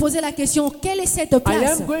maintenant vous poser la question, quelle est cette I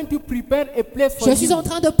place? am going to prepare a place for Je suis you. en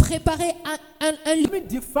train de préparer un lieu. Let me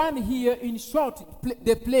define here in short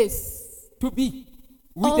the place to be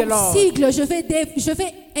with the En Lord. sigle, je vais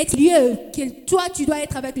être lieu que toi tu dois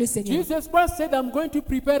être avec le Seigneur. Jesus Christ said, I'm going to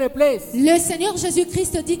prepare a place. Le Seigneur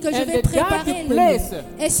Jésus-Christ dit que je And vais that préparer le place-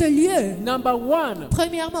 lieu. Et ce lieu, Number one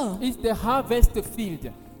premièrement, is the harvest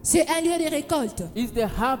field. c'est un lieu de récolte. Is the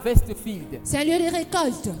harvest field. C'est un lieu de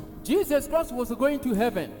récolte. Jesus Christ was going to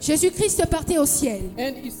heaven. Jésus-Christ partait au ciel.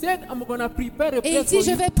 And he said, I'm going to prepare a Et il place dit, for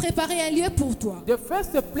je you. vais préparer un lieu pour toi. The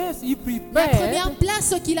first place he La première prepared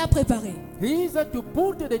place qu'il a préparée, is to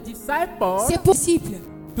put the disciple, c'est possible.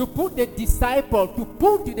 to put the disciple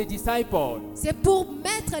C'est pour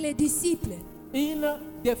mettre les disciples in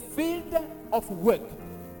the field of work.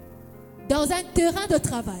 dans un terrain de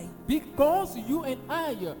travail. Because you and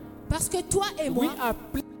I, Parce que toi et we moi, are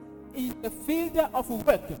placed in the field of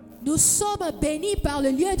work. nous sommes bénis par le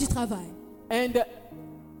lieu du travail. And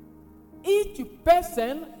each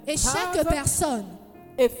person Et chaque has personne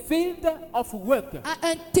a field of work a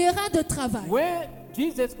un terrain de travail. where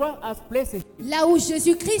Jesus Christ has placed it. Là où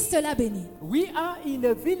Jésus-Christ l'a béni. We are in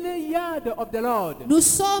the vineyard of the Lord. Nous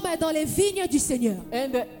sommes dans les vignes du Seigneur.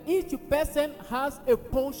 And each person has a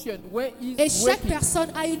portion where he's Et chaque working. personne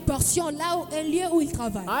a une portion là où un lieu où il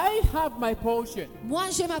travaille. I have my portion. Moi,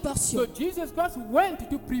 j'ai ma portion. So Jesus Christ went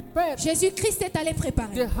to prepare Jésus-Christ est allé the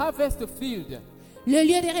préparer harvest field. le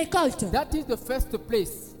lieu des récoltes. That is the first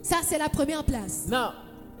place. Ça, c'est la première place. Now,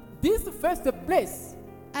 this first place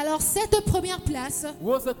Alors, cette première place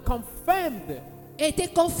was confirmed était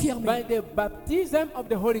confirmé by the baptism of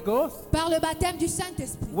the Holy Ghost. par le baptême du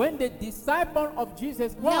Saint-Esprit. When the disciples of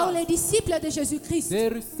Jesus Là où les Christ, disciples de Jésus-Christ, they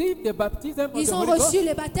received the baptism of ils the ont Holy reçu Ghost,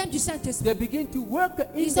 le baptême du Saint-Esprit. they begin to work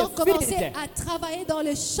in Ils ont the commencé field. à travailler dans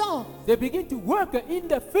le champ. They begin to work in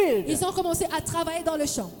the field. Ils ont commencé à travailler dans le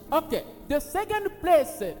champ. Okay, the second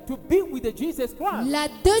place to be with the Jesus Christ La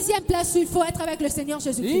deuxième place où il faut être avec le Seigneur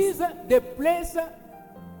Jésus-Christ, is the place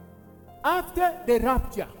after the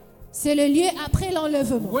rapture. c'est le lieu après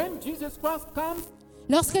l'enlèvement. When Jesus Christ comes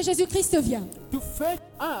Lorsque Jésus-Christ vient to fetch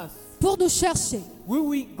us, pour nous chercher, we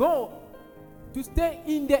will go to stay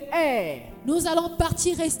in the air. nous allons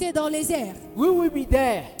partir rester dans les airs. We will be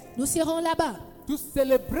there Nous serons là-bas to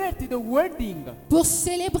celebrate the wedding pour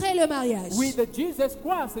célébrer le mariage with the Jesus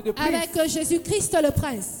Christ, the avec prince. Jésus-Christ le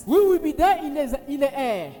prince, We will be there in the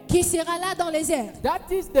air. qui sera là dans les airs. That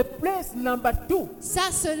is the place number 2. Ça,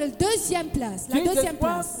 c'est la deuxième place. La Jesus deuxième Christ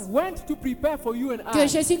place went to prepare for you and que I.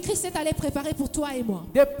 Jésus-Christ est allé préparer pour toi et moi.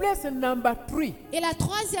 The place number 3 Et la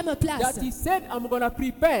troisième place that he said, I'm going to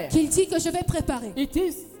prepare. qu'il dit que je vais préparer, It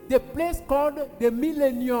is the place called the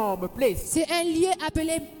Millennium Place. c'est un lieu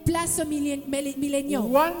appelé place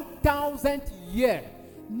millénium. 1,000 years.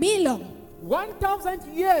 1000 ans.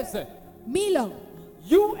 1,000 years. 1000 ans.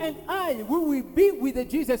 You and I, we will be with the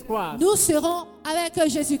Jesus Christ. Nous serons avec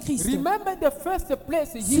Jésus-Christ. Remember the first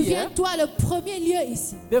place here. Souviens-toi, le premier lieu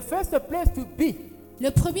ici, The first place to be. le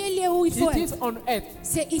premier lieu où il faut It is être, on earth.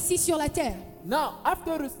 c'est ici sur la terre. Now,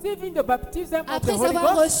 after receiving the baptism of the Après Holy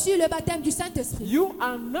avoir Ghost, reçu le baptême du Saint-Esprit, you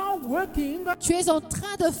are now working tu es en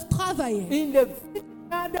train de travailler in the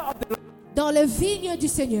vineyard of the Lord. dans le vigne du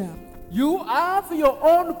Seigneur. You have your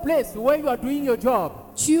own place where you are doing your job.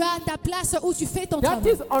 Tu as ta place où tu fais ton That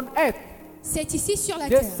travail. is on earth. C'est ici sur la The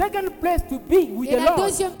terre. second place to be with Et the la Lord.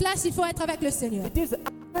 deuxième place, il faut être avec le Seigneur. It is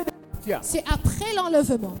after the rapture. C'est après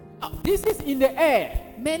l'enlèvement. Now, this is in the air.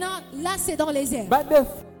 Maintenant, là, c'est dans les airs. But the,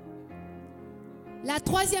 La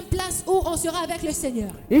troisième place où on sera avec le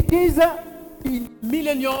Seigneur, it is in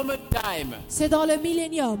millennium time. c'est dans le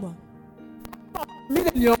millénium.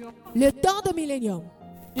 Millennium. Le temps de millénium.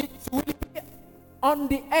 It will be on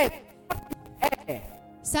the earth. Air.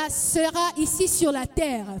 Ça sera ici sur la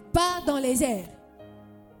terre, pas dans les airs.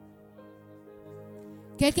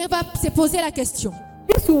 Quelqu'un va se poser la question.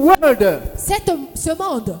 This world, Ce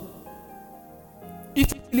monde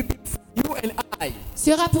it will be for you and I.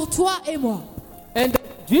 sera pour toi et moi. And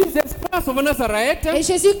Jesus Christ of Nazareth Et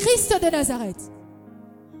Jésus-Christ de Nazareth,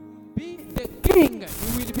 be the king.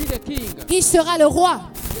 He will be the king. il sera le roi.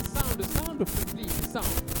 The sound, please, the sound.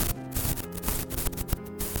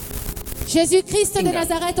 Jésus-Christ de King.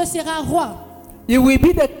 Nazareth sera roi. He will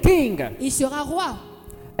be the king. Il sera roi.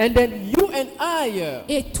 And then you and I,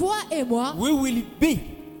 Et toi et moi, we will be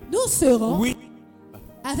nous serons with,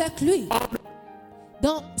 avec lui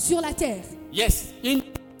sur la terre. yes, in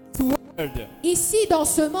this world. Ici dans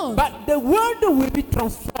ce monde. But the world will be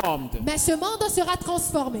transformed Mais ce monde sera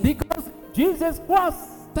transformé. because Jesus Christ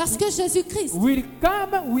Parce que Jésus-Christ will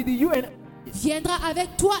come with you and I viendra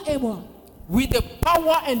avec toi et moi. with the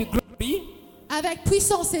power and glory, Avec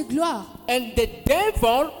puissance et gloire. and the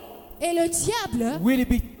devil Et le diable, will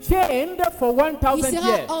be chained for il 1,000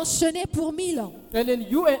 sera years. enchaîné pour 1000 ans. And then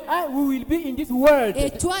you and I, we will be in this world Et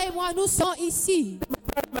toi et moi, nous sommes ici.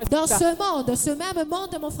 Dans ce même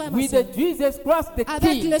monde, mon frère, ma with soeur, the Jesus Christ, the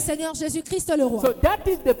avec King. le Seigneur Jésus-Christ le roi. So that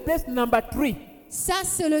is the place number 3. Ça,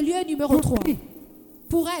 c'est le lieu numéro 3. To be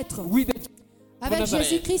Pour être with the avec Nazareth.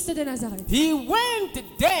 Jésus-Christ de Nazareth. He went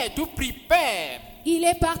there to prepare. Il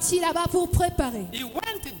est parti là-bas pour préparer. He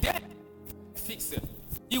went there. Fix it.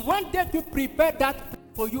 He went there to prepare that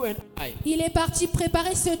for you and I. Il est parti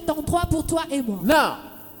préparer cet endroit pour toi et moi. Now,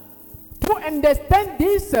 to understand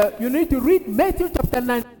this, you need to read Matthew chapter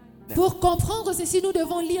 9 Pour comprendre ceci, nous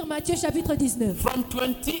devons lire Matthieu chapitre 19, from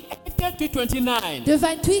 28 to 29. de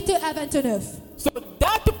 28 à 29. So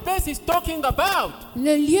that place is talking about.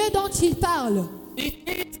 Le lieu dont il parle, It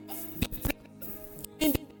is the place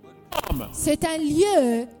in the storm. c'est un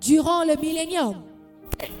lieu durant le millénium.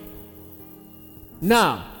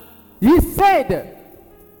 Now, he said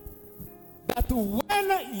that when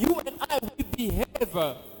you and I will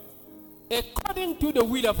behave according to the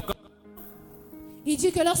will of God, Il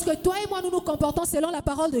dit que lorsque toi et moi nous nous comportons selon la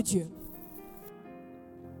parole de Dieu,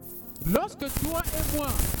 lorsque toi et moi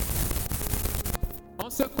on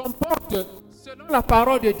se comporte selon la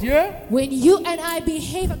parole de Dieu, when you and I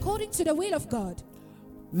behave according to the will of God,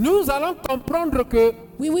 nous allons comprendre que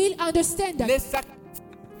we will understand that les sacrifices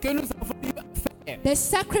que nous avons eu à faire, the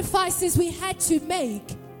sacrifices we had to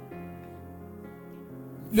make,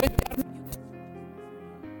 le dernier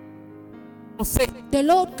récompenser. the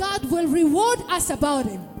Lord God will reward us about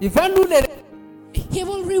him. Il va nous les... He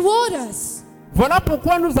will reward us. Voilà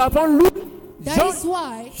pourquoi nous avons lu That Jean is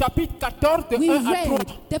why chapitre 14 de we 1 à 3. read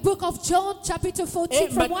the book of John chapter 14 Et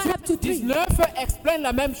from 1 Matthieu up to 3. 19 explique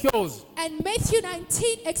la même chose. And Matthew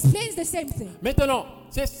 19 explains the same thing. Maintenant,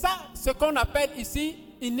 c'est ça ce qu'on appelle ici,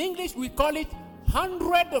 in English we call it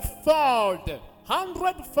 100-fold.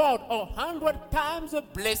 100-fold or 100 times a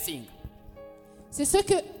blessing. C'est ce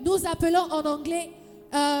que nous appelons en anglais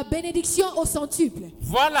bénédiction au centuple.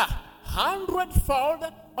 Voilà,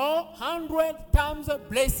 100-fold or 100 times a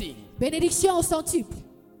blessing. Bénédiction au centuple.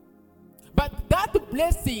 But that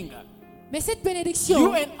blessing, Mais cette you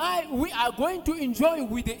bénédiction, and I, we are going to enjoy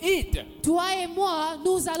with it toi et moi,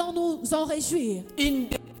 nous allons nous en réjouir in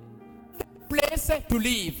the place to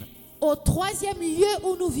live au troisième lieu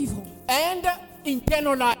où nous vivrons and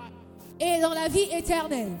eternal life. et dans la vie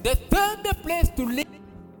éternelle. The third place to live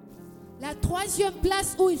La troisième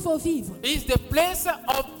place où il faut vivre, is the place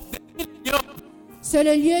of the millennium. c'est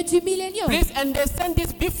le lieu du millénium. Please understand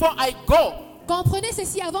this before I go Comprenez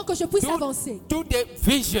ceci avant que je puisse avancer, to the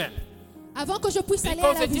vision, avant que je puisse aller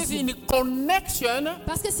à because la it is vision. in connection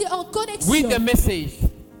Parce que c'est en with connexion, the message.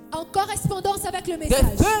 en correspondance avec le The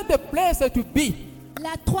message. third place to be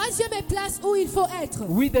La troisième place où il faut être,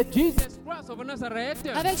 with the Jesus. Christ of Nazareth.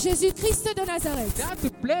 avec Jésus-Christ de Nazareth. That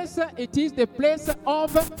place, it is the place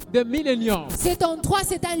of the millennium. Cet endroit,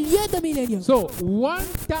 c'est un lieu de millénium. So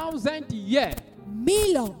 1,000 years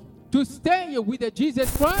 1000 ans to stay with the Jesus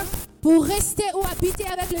Christ, pour rester ou habiter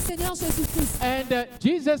avec le Seigneur Jésus-Christ. and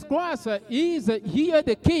Jesus Christ is here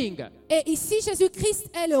the King. Et ici, Jésus-Christ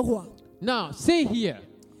est le roi. Now, see here,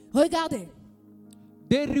 Regardez,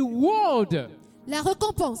 the reward, la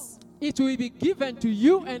récompense it will be given to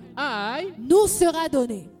you and I nous sera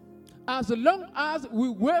donnée as long as we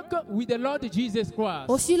work with the Lord Jesus Christ.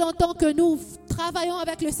 aussi longtemps que nous travaillons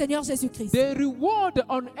avec le Seigneur Jésus-Christ. The reward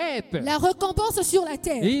on earth La récompense sur la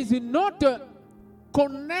terre is not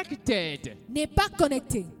connected n'est pas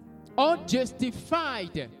connectée or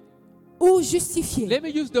justified. ou justifiée. Let me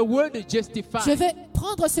use the word Je justified. vais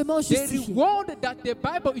prendre ce mot The justifié. reward that the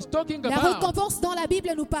Bible is talking La about récompense dont la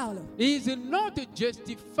Bible nous parle is not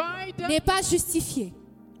justified n'est pas justifiée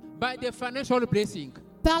by the financial blessing.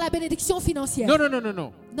 par la bénédiction financière. No, no, no, no,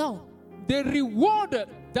 no. Non. The reward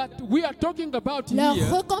that we are talking about La here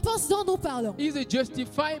récompense dont nous parlons is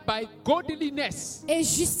justified by godliness. est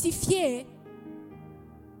justifiée,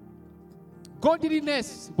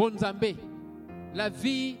 Godliness, bonzambe. La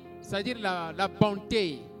vie, c'est-à-dire la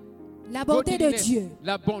bonté. la bonté de Godliness, Dieu.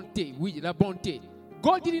 La bonté, oui, la bonté.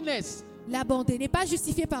 Godliness, La bonté n'est pas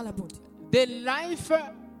justifiée par la bonté. the life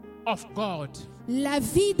of God. La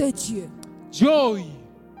vie de Dieu, Joy.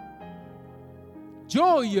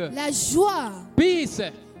 Joy. la joie, Peace.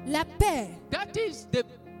 la paix, That is the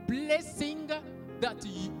blessing that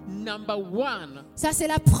number one, ça c'est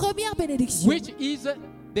la première bénédiction which is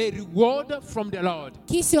the reward from the Lord.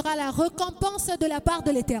 qui sera la récompense de la part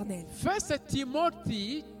de l'Éternel. 1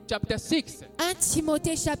 Timothy chapter 6, 1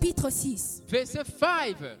 Timothée chapitre 6, verse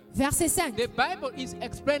 5. verset 5. The Bible is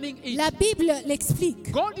explaining it. La Bible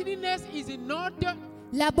l'explique. Godliness is not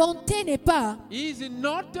La bonté n'est pas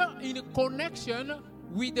in connection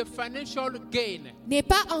with the financial gain.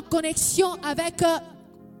 en connexion avec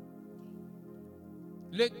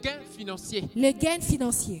Le gain financier. le gain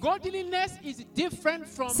financier. Godliness is different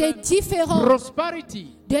from C'est différent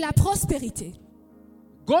prosperity. de la prospérité.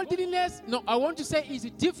 Godliness, no, I want to say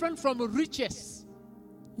is different from riches.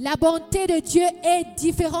 La bonté de Dieu est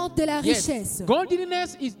différente de la Yes. richesse.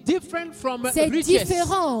 Godliness is different from C'est riches.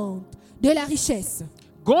 différent de la richesse.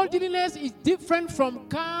 Godliness is different from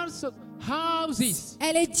cars, houses.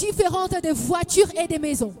 Elle est différente des voitures et des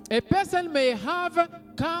maisons. A person may have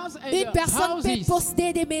cars Une and personne peut houses,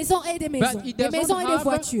 posséder des maisons et des maisons, but he des maisons doesn't et des have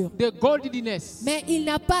voitures. the godliness Mais il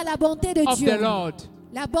n'a pas la bonté de of Dieu. the Lord.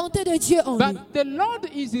 La bonté de Dieu en lui. But the Lord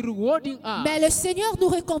is rewarding us Mais le Seigneur nous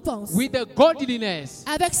récompense with the godliness.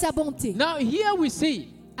 avec sa bonté. Now here we see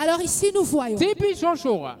Alors ici nous voyons T.B.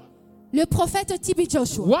 Joshua, le prophète T.B.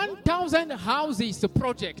 Joshua. 1,000 houses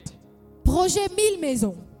project. Projet 1000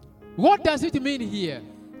 maisons. What does it mean here?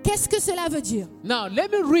 Qu'est-ce que cela veut dire? Now let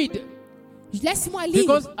me read, Laisse-moi lire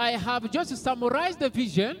because I have just summarized the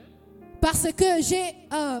vision, parce que j'ai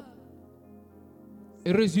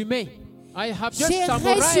résumé. I have just J'ai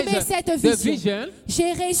résumé cette summarized the vision. vision.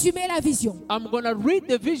 J'ai résumé la vision. I'm going to read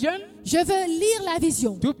the vision Je veux lire la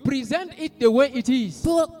vision to present it the way it is.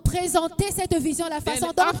 pour présenter cette vision la Then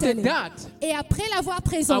façon dont after elle est. that, Et après l'avoir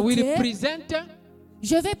I will présentée, present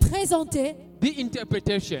je vais présenter the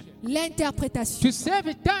interpretation. l'interprétation. To save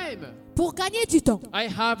time, Pour gagner du temps, I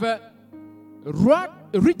have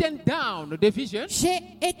written down the vision. J'ai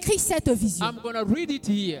écrit cette vision. I'm going to read it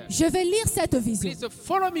here. Je vais lire cette vision. Please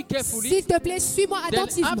follow me carefully. S'il te plaît, suis-moi Then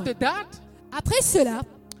attentivement. after that, Après cela,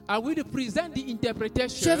 I will present the je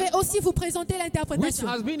interpretation vais aussi vous présenter which l'interprétation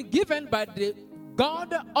has been given by the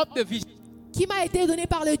God of the vision. qui m'a été donnée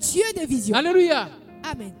par le Dieu de vision. Hallelujah.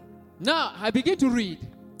 Amen. Now I begin to read.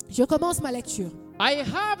 Je commence ma lecture. I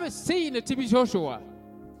have seen TB Joshua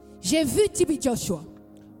J'ai vu Tibi Joshua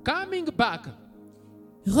coming back.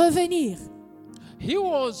 revenir. He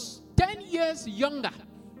was 10 years younger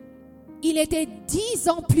Il était 10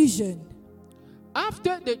 ans plus jeune.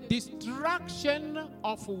 after the destruction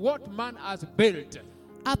of what man has built.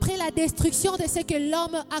 Après la destruction de ce que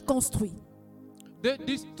l'homme a construit. The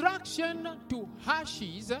destruction to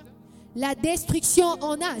ashes La destruction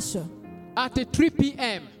en hache. at 3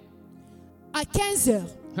 p.m. À 15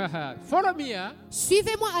 heures. Follow me here.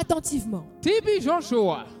 Suivez-moi attentivement. TB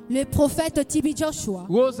Joshua Le prophète Tibi Joshua,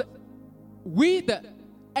 was with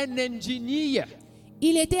an engineer.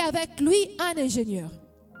 il était avec lui un ingénieur.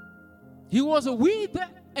 He was with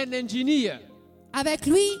an engineer. Avec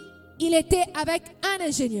lui, il était avec un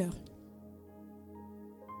ingénieur.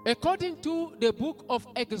 According to the book of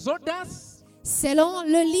Exodus, Selon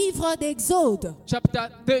le livre d'Exode, chapter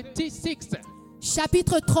 36,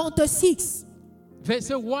 chapitre 36,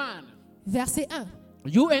 verse 1, verset 1.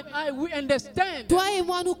 you and I, we understand Toi et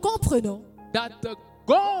moi, nous comprenons that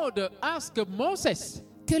God asked Moses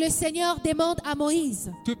que le Seigneur demande à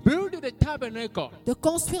Moïse to build the tabernacle. de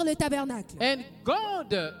construire le tabernacle. And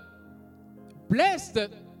God blessed the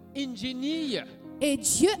engineer. Et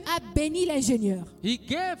Dieu a béni l'ingénieur. He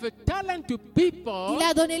gave a talent to people Il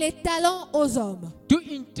a donné les talents aux hommes to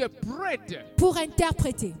interpret pour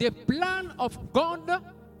interpréter the plan of God,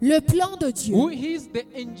 le plan de Dieu, who is the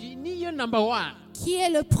engineer number 1, qui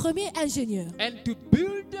est le premier ingénieur, and to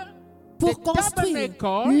build pour the construire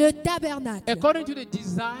tabernacle le tabernacle according to the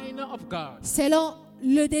design of God. selon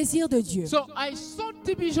le désir de Dieu. So I saw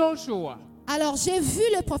TB Joshua Alors j'ai vu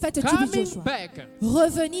le prophète Tibi coming Joshua back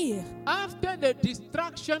revenir after the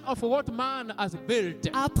destruction of what man has built.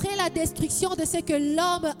 après la destruction de ce que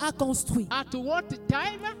l'homme a construit. At what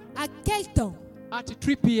time? À quel temps? At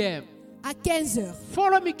 3 p.m. À 15 heures.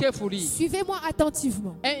 Follow me carefully. Suivez-moi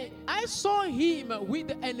attentivement. And I saw him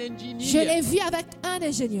with an Je engineer l'ai vu avec un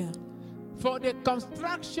ingénieur for the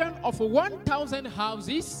construction of 1,000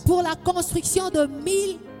 houses. pour la construction de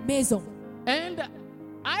 1000 maisons. And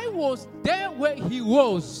I was there where he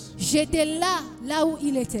was. J'étais là où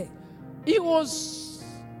il était. He was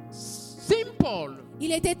simple,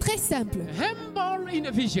 Il était très simple, humble in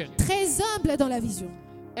vision, très humble dans la vision.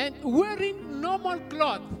 and wearing normal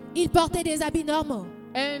clothes. Il portait des habits normaux.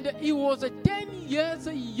 And he was 10 years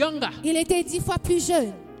younger. Il était 10 fois plus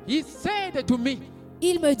jeune. He said to me,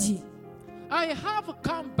 Il me dit, I have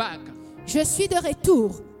come back, je suis de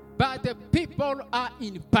retour, but the people are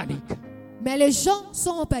in panic. mais les gens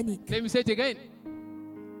sont en panique. Let me say it again.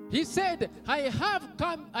 He said, I have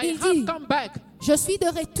Il dit, come back, Je suis de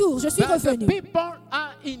retour, je suis but the revenu, people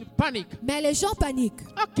are in panic. mais les gens paniquent.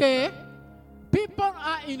 Okay. People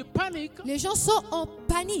are in panic. Les gens sont en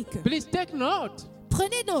panique. Please take note.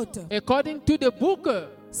 Prenez note. According to the book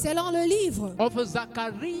Selon le livre of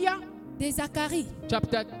Zechariah, de Zacharie,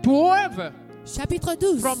 chapter 12, chapitre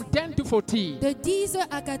 12, from 10 to 14. de 10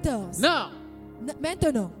 à 14. Now,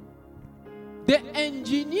 Maintenant, the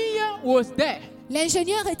engineer was there,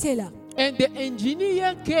 l'ingénieur était là. and the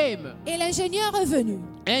engineer came, Et l'ingénieur est venu.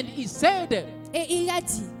 and he said, Et il a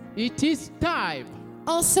dit, it is time,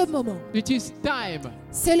 en ce moment, it is time,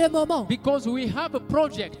 c'est le moment. because we have a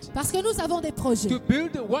project Parce que nous avons des projets to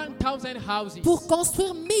build 1,000 houses. pour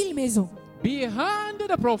construire 1000 maisons. Behind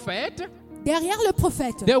the prophet, Derrière le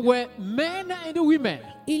prophète, there were men and women.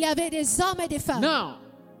 il y avait des hommes et des femmes. Now,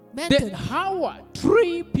 the Maintenant, hour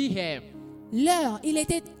 3 p.m. l'heure, il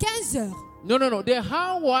était 15 heures. No, the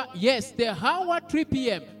hour, yes, the hour 3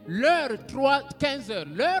 p.m. L'heure 15 heures.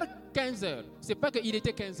 L'heure 15 heures. C'est pas qu'il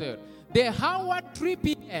était 15 heures. The hour 3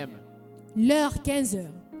 p.m. L'heure 15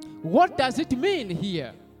 heures. What does it mean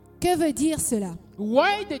here? Que veut dire cela?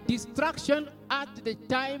 Why the destruction at the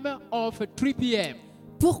time of 3 p.m.?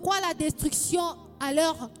 Pourquoi la destruction à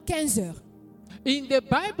l'heure 15 heures? In the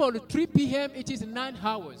Bible, 3 p.m. it is 9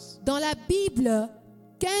 hours. Dans la Bible,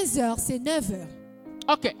 15 heures, c'est 9 heures.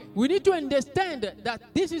 Okay, we need to understand that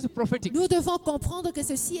this is prophetic. Nous devons comprendre que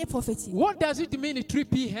ceci est prophétique. What does it mean 3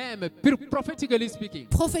 p.m. prophetically speaking?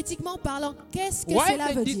 Prophétiquement parlant, qu'est-ce que Why cela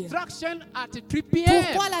the veut dire? destruction at 3 p.m.?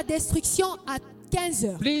 Pourquoi la destruction à 15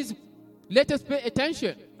 heures? Please, let us pay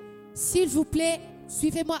attention. S'il vous plaît,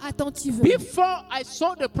 suivez-moi attentivement. Before I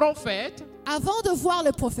saw the prophet, Avant de voir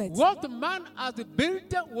le prophète, what man has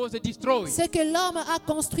built was destroyed. ce que l'homme a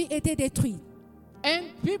construit était détruit. And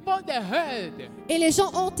people they heard Et les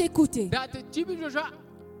gens ont écouté that TB Joshua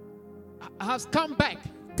has come back.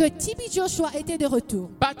 que TB Joshua était de retour.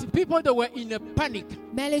 But people they were in a panic.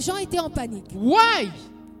 Mais les gens étaient en panique. Why?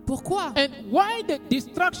 Pourquoi? And why the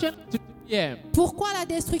destruction to 3 p.m.? Pourquoi la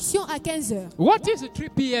destruction à 15 heures? What is 3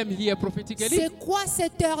 p.m. here prophetically? C'est quoi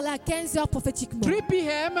cette heure-là, 15 heures prophétiquement? 3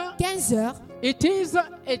 p.m. 15 heures, It is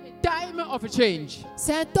a time of change.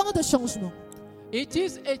 c'est un temps de changement. It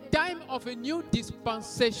is a time of a new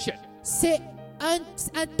dispensation. C'est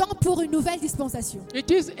un temps pour une nouvelle dispensation. It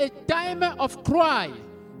is a time of cry.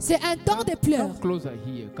 C'est un temps de pleurs. Come closer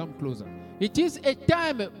here. Come closer. It is a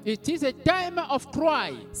time of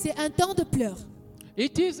cry. C'est un temps de pleurs.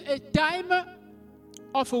 It is a time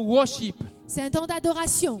of worship. C'est un temps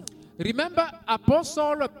d'adoration. Remember,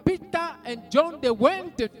 Apostle Peter and John, they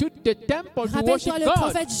went to the temple to worship Rappelle-toi, le God.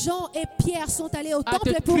 prophète Jean et Pierre sont allés au At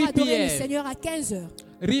temple pour 3 adorer le p.m. Seigneur à 15 heures.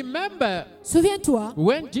 Remember, Souviens-toi,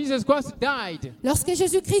 when Jesus Christ died, lorsque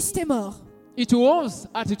Jésus-Christ est mort, it was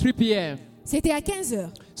at 3 p.m. c'était à 15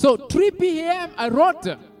 heures. So 3 p.m. I wrote,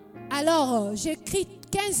 Alors, j'écris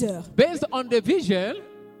 15 heures, based on the vision,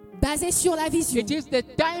 basé sur la vision. it is the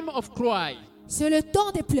time of cry. C'est le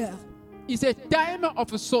temps des pleurs. It's a time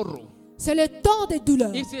of sorrow. C'est le temps des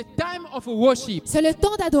douleurs. It's a time of worship. C'est le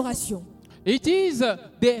temps d'adoration. It is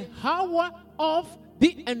the hour of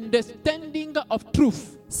the understanding of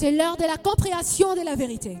truth. C'est l'heure de la compréhension de la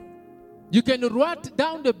vérité. You can write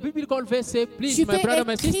down the biblical verse, please, Tu my peux brother,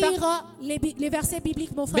 my sister. écrire les versets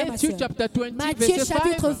bibliques, mon frère, ma Matthew soeur. chapter 20, Matthieu verse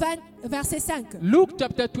chapitre 5. 20, verset 5. Luke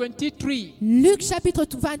chapter 23, Luc chapitre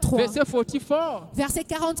 23, verse 44. verset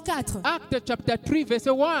 44. Acts chapter 3, verse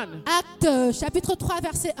 1. Acte chapitre 3,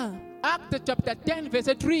 verset 1. Acts chapter 10,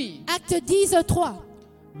 verse 3. Acte 10, 3.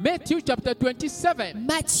 Matthew chapter 27,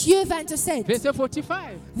 Matthieu 27, verse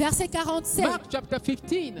 45. verset 47. Mark chapter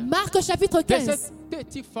 15, Marc chapitre 15, verse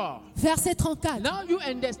 34. verset 34. Now you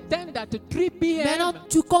understand that 3 p.m. Maintenant,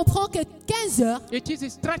 tu comprends que 15 heures, it is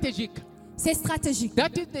strategic. c'est stratégique.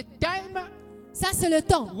 That is the time Ça, c'est le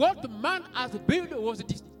temps. what man has built was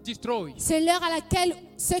destroyed. C'est l'heure à laquelle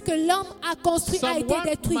ce que l'homme a construit a été Someone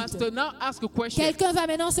détruit. must now ask a question. Quelqu'un va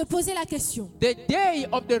maintenant se poser la question. The day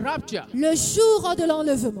of the rapture, Le jour de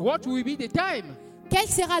l'enlèvement, what will be the time? quel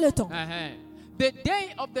sera le temps? The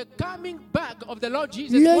day of the coming back of the Lord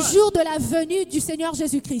Jesus Le Christ, jour de la venue du Seigneur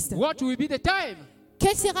Jésus-Christ. what will be the time?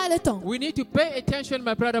 Quel sera le temps? We need to pay attention,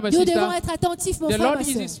 my brother, my Nous devons sister. être attentifs, mon The frère, Lord ma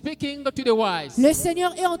soeur. is speaking to the wise. Le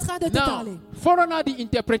Seigneur est en train de te Now, parler. follow now the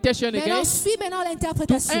interpretation Maintenant, again suis maintenant to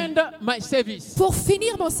l'interprétation. end my service. Pour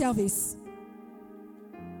finir mon service,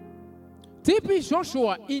 TB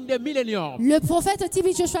Joshua in the millennium, le prophète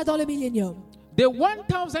TB Joshua dans le millénium, the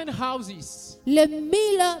 1,000 houses les 1000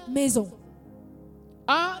 maisons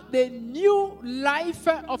are the new life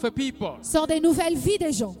of a people sont des nouvelles vies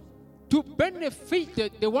des gens to benefit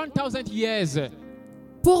the 1,000 years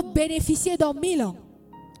pour bénéficier dans 1000 ans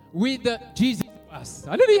with Jesus Christ.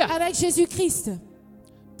 Hallelujah. avec Jésus-Christ.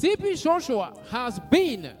 TB Joshua has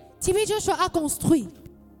been, TB Joshua a construit.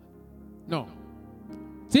 no,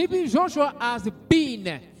 TB Joshua has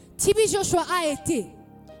been TB Joshua a été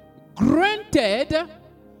granted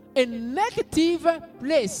a negative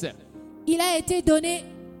place, il a été donné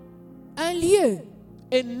un lieu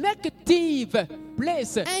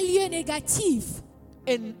place, négatif,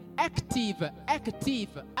 an active,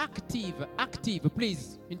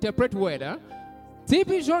 please interpret word.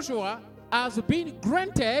 TB Joshua has been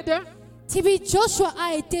granted TB Joshua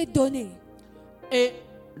a été donné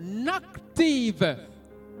an active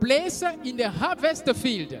place in the harvest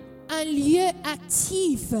field. un lieu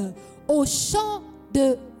actif au champ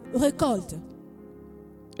de récolte.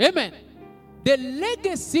 Amen. The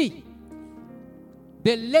legacy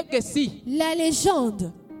La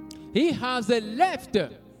légende he has left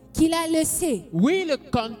qu'il a laissée will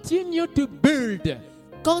continue to build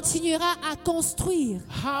continuera à construire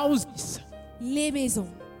houses, les maisons.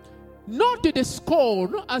 not to the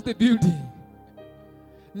scorn as the building,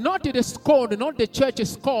 not to the scorn, not the church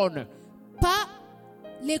scorn, Pas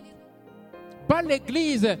les, pas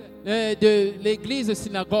l'église de l'église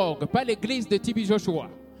synagogue, pas l'église de TB Joshua,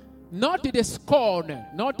 not to the scorn,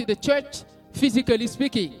 not to the church physically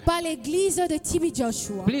speaking. pas l'église de TB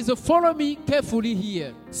Joshua. Please follow me carefully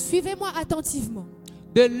here. Suivez-moi attentivement.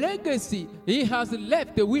 The legacy he has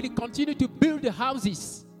left will continue to build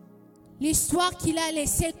houses. L'histoire qu'il a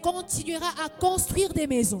laissée continuera à construire des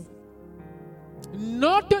maisons.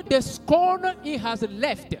 Not the scorn he has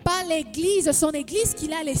left. Pas l'église, son église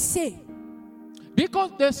qu'il a laissée.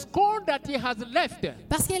 Because the scorn that he has left,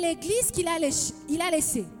 Parce que l'église qu'il a, il a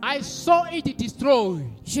laissée, I saw it destroyed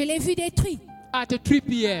je l'ai vu détruite at 3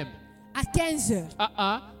 p.m. à 15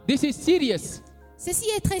 heures. This is serious. Ceci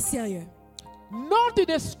est très sérieux. Not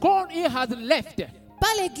the scorn he has left,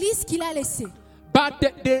 Pas l'église qu'il a laissée, but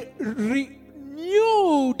the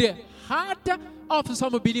renewed heart of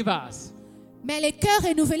some believers. mais les cœurs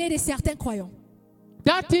renouvelés de certains croyants.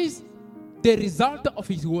 That is the result of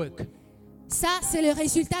his work. Ça, c'est le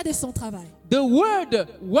résultat de son travail. The word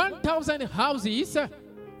 1,000 houses,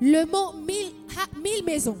 Le mot 1000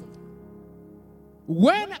 maisons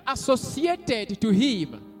when associated to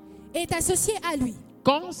him, est associé à lui.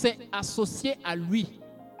 quand c'est associé à lui,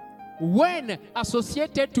 when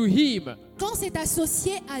associated to him, Quand c'est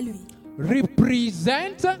associé à lui,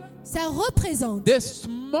 represents ça représente the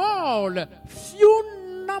small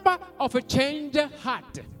few number of a changed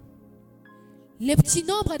heart. le petit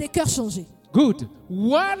nombre de cœurs changés. Good.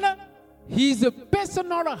 While his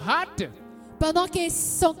personal heart, Pendant que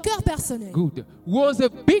son cœur personnel good, was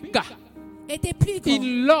bigger était plus grand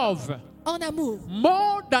in love, en amour,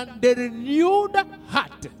 more than the renewed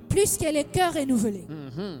heart. plus que les cœurs renouvelés.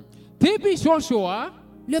 T.B. Joshua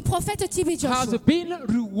Le prophète T.B. has Joshua, been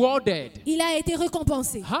rewarded il a été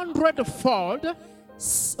récompensé 100-fold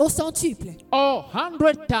au centuple. or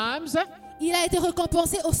 100 times Il a été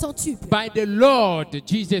récompensé au centuple by the Lord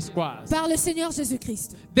Jesus Christ. par le Seigneur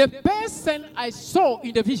Jésus-Christ. The person I saw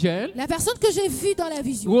in the vision La personne que j'ai vue dans la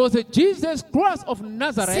vision, was Jesus Christ of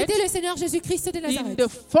Nazareth c'était le Seigneur Jésus-Christ de in Nazareth, the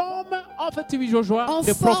form of T.B. Joshua, en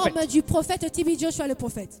the forme prophet. du prophète T.B. Joshua le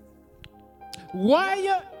prophète. Why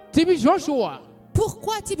T.B. Joshua?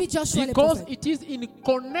 Pourquoi T.B. Joshua le Because prophète? it is in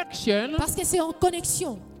connection Parce que c'est en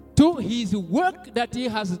connexion to his work that he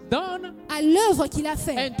has done à l'œuvre qu'il a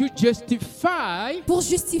fait and to justify pour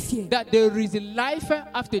justifier that there is life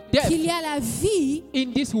after death qu'il y a la vie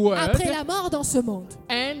in this world. après la mort dans ce monde.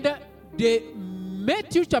 And the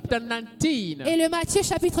Matthew chapter 19 Et le Matthieu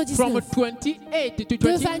chapitre from 19, 28 to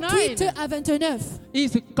de 28 29 à 29,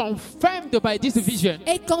 is confirmed by this vision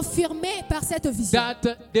est confirmé par cette vision that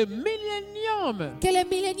the millennium que le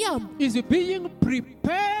millénium is being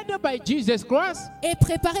prepared by Jesus Christ est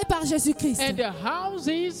préparé par Jésus-Christ and the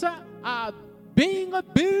houses are being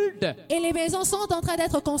built, et les maisons sont en train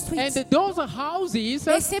d'être construites. and those houses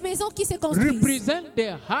Et ces maisons qui se construisent represent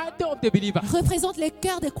the heart of the believer. représentent les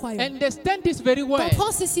cœurs des croyants. Understand this very well.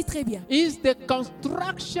 Comprends ceci très bien. Is the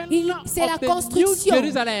construction C'est la of the New construction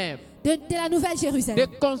Jerusalem, de la Nouvelle Jérusalem.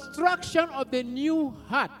 the construction of the new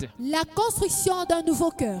heart. La construction d'un nouveau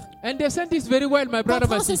cœur. Understand this very well, my brother,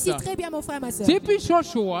 my Comprends ceci sister. très bien, mon frère, ma soeur. T.B.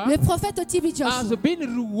 Joshua Le prophète T.B. has Joshua, been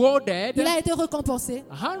rewarded il a été récompensé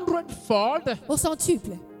 100-fold au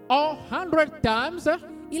centuple. or 100 times.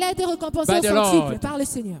 Il a été récompensé By au the centuple Lord. par le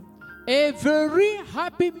Seigneur. A very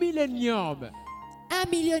happy millennium Un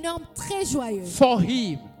millénaire très joyeux for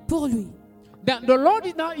him. pour lui. That the Lord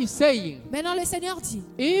now is saying, Maintenant, le Seigneur dit,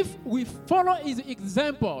 if we follow his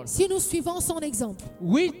example, si nous suivons son exemple,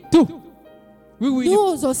 we too, we will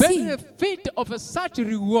Nous aussi. benefit of such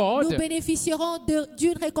reward, nous bénéficierons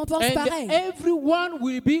d'une récompense and pareille. everyone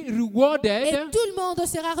will be Et rewarded tout le monde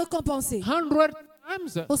sera récompensé 100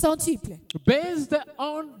 times au centuple, based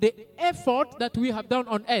on the effort that we have done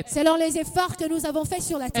on earth selon les efforts que nous avons faits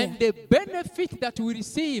sur la terre and the benefit that we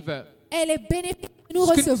receive. et les bénéfices que nous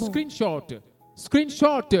recevons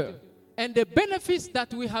Screenshot, and the benefits that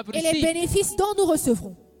we have et les received. bénéfices dont nous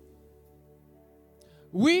recevrons.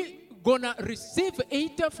 We gonna receive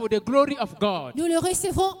it for the glory of God. Nous le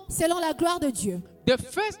recevrons selon la gloire de Dieu. The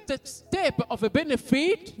first step of a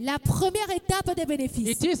benefit, La première étape des bénéfices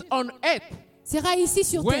it is on earth sera ici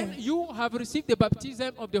sur terre. when you have received the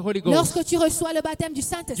baptism of the Holy Ghost. Lorsque tu reçois le baptême du You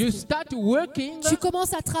Saint-Esprit, start working tu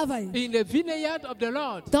commences à travailler in the vineyard of the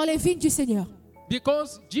Lord dans les vignes du Seigneur.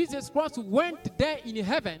 because Jesus Christ went there in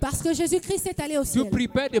heaven Parce que Jésus-Christ est allé au to ciel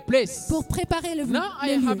prepare the place. pour préparer le Now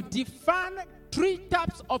I lieu. have defined 3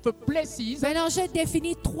 types of places Maintenant, j'ai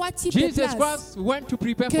défini 3 types de Jesus places Christ went to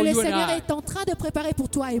prepare que for le you and Seigneur I. est en train de préparer pour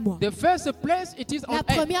toi et moi. The first place, it is on La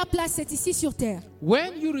earth. première place, c'est ici sur terre.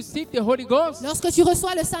 When you receive the Holy Ghost, Lorsque tu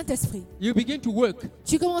reçois le Saint-Esprit, you begin to work.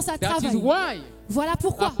 tu commences à That is travailler. why Voilà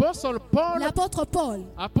pourquoi Apostle Paul, l'apôtre Paul,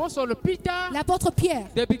 Apostle Peter, l'apôtre Pierre,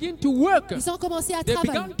 they begin to work. ils ont commencé à They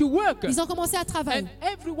began travailler. to work. Ils ont commencé à And travailler.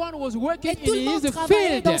 everyone was working Et tout le in monde his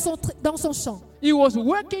travaillait field. dans son champ. He was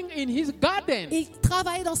working in his garden. Il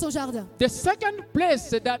travaillait dans son jardin. The second place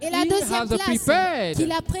that Et la he deuxième has place qu'il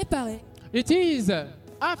prepared, a préparée, it is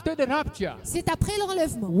after the rapture, c'est après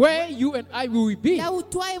l'enlèvement. where you and I will be Là où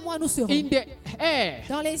toi et moi nous serons, in the air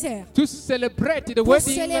dans les airs, to celebrate the pour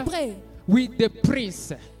wedding célébrer with the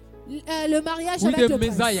prince. le mariage with avec the le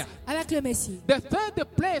prince, Messiah. avec le Messie. The third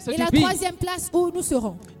place Et to la be, troisième place où nous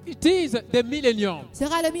serons it is the millennium,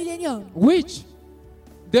 sera le millénium, which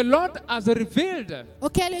the Lord has revealed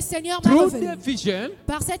auquel le Seigneur m'a through révélé the vision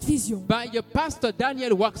par cette vision, by your pastor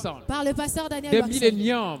Daniel Waxon. par le pasteur Daniel The Watson.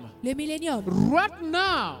 millennium. Le millénium. Right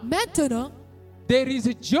now, Maintenant, there is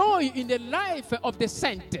joy in the life of the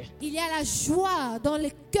saint. il y a la joie dans le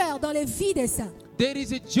cœur, dans les vies des saints. There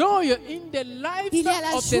is joy in the life Il y a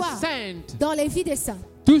la of the joie saint dans les vies des saints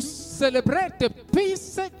to celebrate the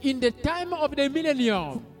peace in the time of the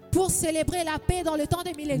millennium. pour célébrer la paix dans le temps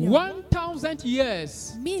des milléniums. 1,000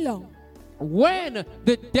 years. 1000 ans, When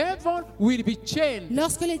the devil will be chained,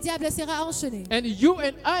 lorsque le diable sera enchaîné. and you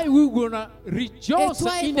and I will gonna Et rejoice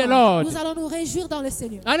toi et in the moi, Lord. nous allons nous réjouir dans le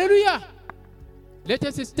Seigneur. Hallelujah. Let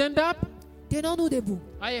us stand up. Tenons-nous debout.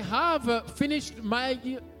 I have finished my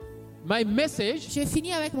message. J'ai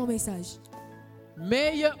fini avec mon message.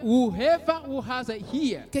 May whoever who has a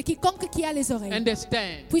ear Que quiconque qui a les oreilles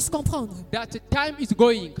understand puisse comprendre that time is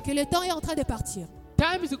going. que le temps est en train de partir.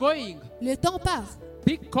 Time is going Le temps part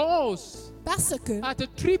because parce que at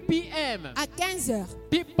 3 p.m. à 15 heures,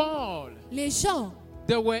 people les gens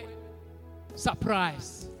were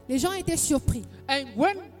surprised. étaient surpris. And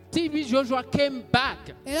when TV Joshua came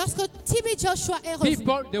back, Et lorsque TB Joshua est revenu,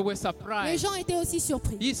 people they were les surprised. gens étaient aussi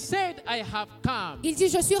surpris. He said, "I have come," Il dit,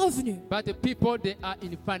 je suis revenu. but the people they are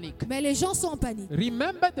in panic. Mais les gens sont en panique.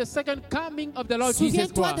 Remember the second coming of the Lord Jesus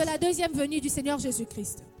Souviens-toi de Christ. la deuxième venue du Seigneur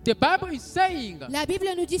Jésus-Christ. The Bible is saying La Bible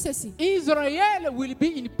nous dit ceci. Israel will be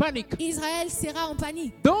in panic. Israël sera en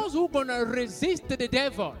panique. Those who gonna resist the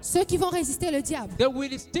devil, Ceux qui vont résister le diable, they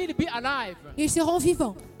will still be alive. ils seront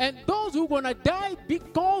vivants. And those who gonna die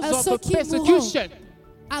because À of ceux the qui persecution,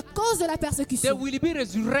 À cause de la they persécution, will be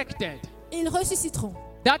resurrected. ils ressusciteront.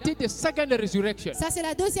 That is the second resurrection. Ça, c'est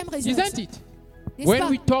la deuxième Isn't résurrection. it? N'est-ce When pas?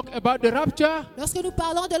 we talk about the rapture, Lorsque nous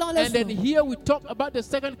parlons de and then l'enlèvement, here we talk about the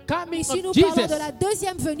second coming ici nous of parlons Jesus. de la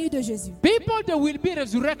deuxième venue de Jésus. People they will be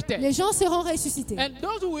resurrected. Les gens seront ressuscités. And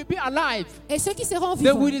those who will be alive, Et ceux qui seront they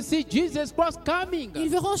vivants, will see Jesus Christ coming ils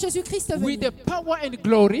verront Jésus-Christ with venir the power and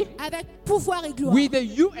glory, avec pouvoir et gloire, with the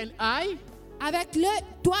you and I avec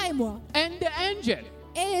toi et moi and the angel.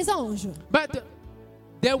 et les anges. But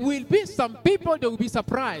there will be some people that will be Mais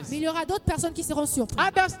surprised. il y aura d'autres personnes qui seront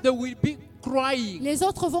surprises. Others they will be crying. Les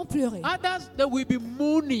autres vont pleurer. Others they will be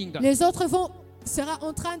mourning. Les autres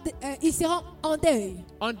ils seront en deuil.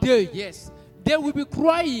 On day, yes. They will be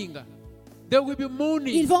crying. They will be Ils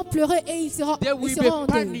mourning. vont pleurer et ils seront There will en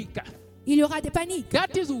be deuil. panic. Il y aura des paniques.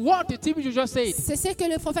 That is what the TV Joshua said. C'est ce que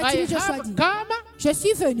le prophète I Joshua have dit. come, Je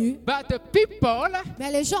suis venu, but the people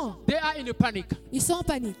mais les gens, they are in panic. ils sont en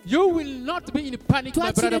panique. You will not be in panic, Toi,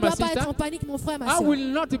 my tu ne brother, dois my pas être sister. en panique, mon frère, ma I soeur.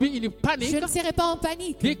 will not be in Je panic ne serai pas en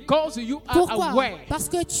panique. because you are Pourquoi? aware. Parce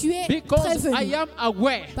que tu es Because prévenu. I am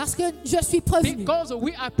aware. Parce que je suis prévenu. Because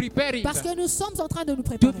we are preparing Parce que nous sommes en train de nous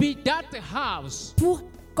to préparer be that house. pour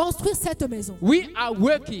construire cette maison. We are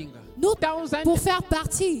working Nous, 1,000 pour faire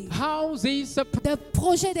partie houses. du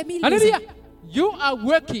projet des 1000 Hallelujah. maisons. You are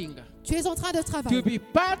working Tu es en train de to travailler be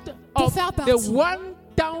part Pour of faire the partie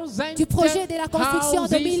 1,000 du projet de la construction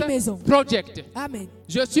de 1000 maisons. project. Amen.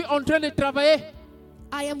 Je suis en train de travailler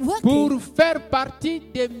I am pour working faire partie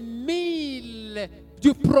des 1000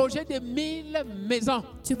 du projet des 1000 maisons.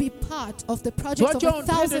 to be part of the project Toi, of tu es en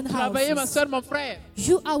train de 1,000 travailler, ma houses. soeur, mon frère,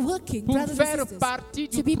 You are working, pour brothers and faire sisters, partie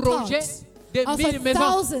to du be part projet des of 1000 maisons.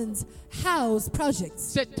 1,000 house projects.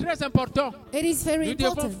 C'est très important. It is very Nous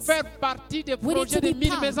devons important. faire partie des We need projets to des be 1000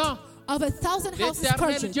 part maisons. of 1,000 houses L'Éternel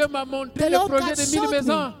project. Dieu m'a montré The le Lord projet God des 1000 showed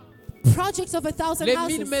maisons. me projects of 1,000 Les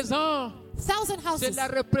 1000 houses. maisons, 1,000 c'est houses la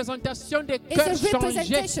représentation des is cœurs a changés.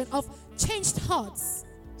 representation of changed hearts.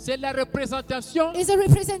 C'est la représentation Is a du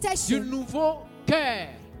representation nouveau cœur.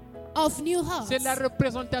 of new hearts. C'est la Is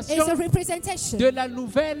représentation a representation de la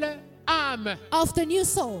nouvelle âme. of the new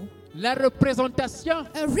soul. La représentation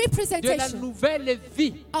A de la representation nouvelle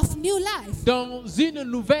vie of new life dans une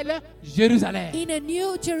nouvelle Jérusalem. in a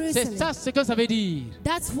new C'est Jerusalem. ça ce que ça veut dire.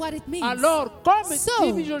 That's what it means. Alors, comme So,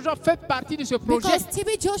 TV Joshua fait partie de ce projet, because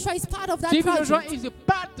TB Joshua is part of that TV Joshua project. is a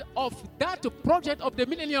part of that project of the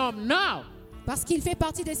millennium now. Parce qu'il fait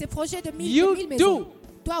partie de ces projets de 1000 You maisons. do.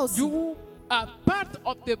 Toi aussi. You are part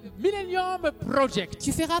of the Millennium Project.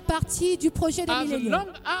 Tu feras partie du projet de As Millennium. long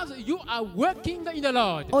as you are working in the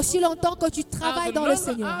Lord, Aussi longtemps que tu travailles as dans le long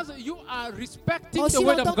Seigneur. as you are respecting the Aussi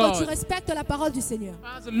word longtemps of que tu God, respectes la parole du Seigneur.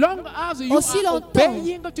 as long as you Aussi are longtemps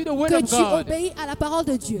obeying to the word Que of tu God, obéis à la parole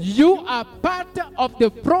de Dieu. you are part of the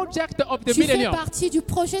project of the Tu fais Millennium. partie du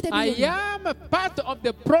projet de I Millennium. am part of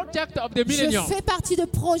the project of the Je Millennium. fais partie du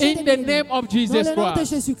projet de In the Millennium. name of Dans Jesus le nom de Christ.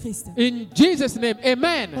 Jésus-Christ. In Jesus' name,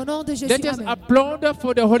 amen. Au nom de Jésus, Let us amen. applaud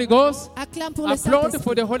for the Holy Ghost. Acclame pour le Applaud Saint-Esprit.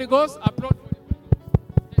 for the Holy Ghost. Applaud for the Holy Ghost.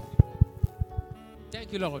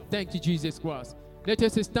 Thank you, Lord. Thank you, Jesus Christ. Let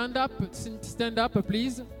us stand up,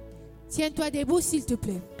 please. Tiens-toi debout, s'il te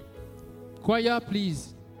plaît. Choir,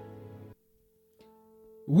 please.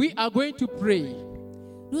 We are going to pray.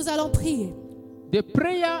 Nous allons prier. The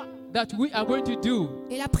prayer that we are going to do,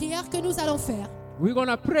 Et la prière que nous allons faire, we're going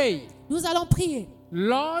to pray. nous allons prier.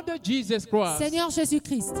 Lord Jesus Christ, Seigneur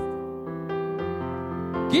Jésus-Christ,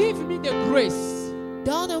 give me the grace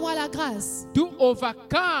donne-moi la grâce to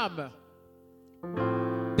overcome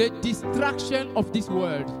the distraction of this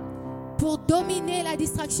world. pour dominer la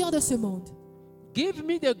distraction de ce monde. Give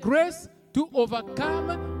me the grace to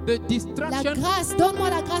overcome the La distraction grâce, donne-moi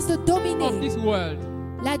la grâce de of dominer this world.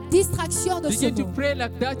 la distraction de ce Begin to monde. pray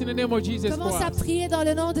like that in the name of Jesus Commence à Christ. prier dans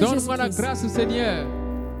le nom de Donne-moi la Jésus-Christ. grâce, Seigneur,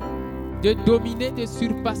 de dominer, de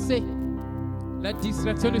surpasser la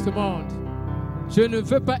distraction de ce monde. Je ne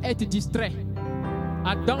veux pas être distrait.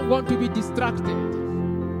 I don't want to be distracted.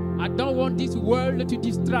 I don't want this world to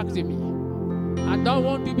distract me. I don't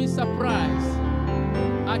want to be surprised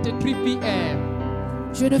at 3 p.m.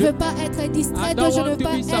 Je ne veux pas être distrait, I don't je ne want veux to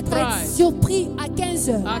pas be être surprised. surpris à 15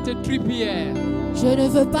 heures. At 3 p.m. Je ne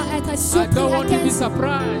veux pas être I surpris don't à want to be 15 heures.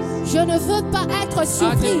 surprised Je ne veux pas être at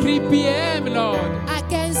surpris 3 p.m., Lord. à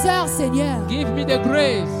 15 heures, Seigneur. Give me the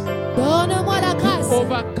grace Donne-moi la to grâce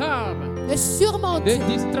overcome de surmonter, the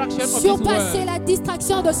distraction of this surpasser world. la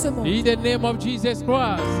distraction de ce monde. In the name of Jesus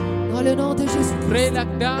Christ. Dans le nom de Jésus-Christ. Pray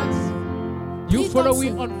like that. You Prie follow comme me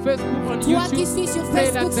ça. on Facebook, on Toi qui YouTube. suis sur Pray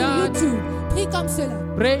Facebook, like sur that. YouTube, prie comme cela.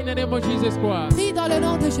 Pray in the name of Jesus Christ. Prie dans le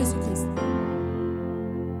nom de Jésus-Christ.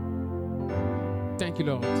 Thank you,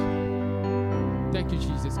 Lord. Thank you,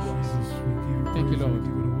 Jesus Christ. Jesus, we give you Thank you, praise, Lord. we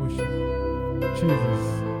give you the worship. Jesus,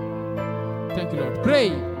 Thank you, Lord. Pray.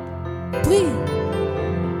 Prie.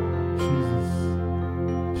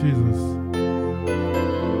 Jesus.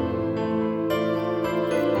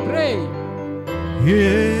 Pray.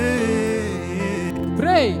 Yeah.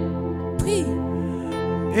 Pray. Prie.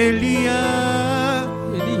 Elia,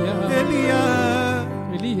 Elia. Elia,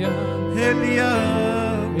 Elia. Elia,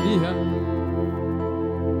 Elia.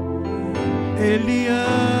 Elia,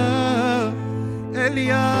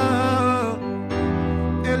 Elia,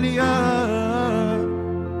 Elia.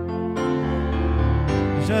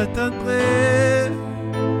 J'attendrai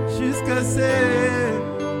jusqu'à ce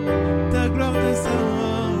ta gloire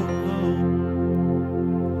descende.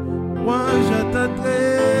 Moi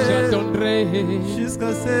j'attendrai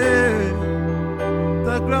jusqu'à ce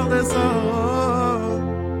ta gloire descende.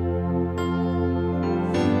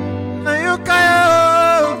 Nayokayo,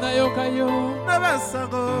 Nayokayo.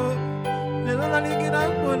 nabasango, lelo nalingi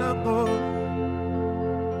namonango.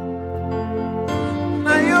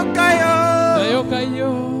 Nayokayo,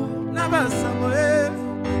 Nayokayo. nabasango,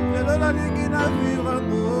 lelo nalingi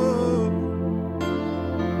navivango.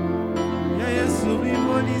 Ya Yesu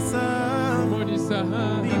mimonisa, Monisa.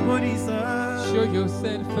 mimonisa, Show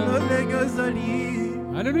yourself. lolenge ozali.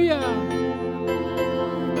 Hallelujah.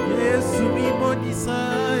 Yesu mimonisa,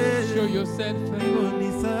 Show yourself.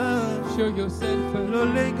 mimonisa, Show yourself.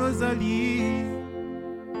 lolenge ozali.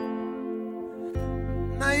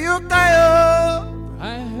 Nayokayo,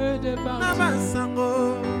 I heard about you. nabasango,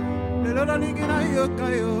 lelo nalingi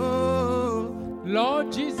nayokayo.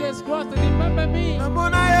 Lord Jesus Christ, remember me.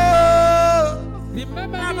 Namona yo, Remember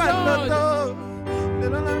me, Lord. nabaloto,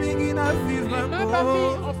 lelo nalingi Remember me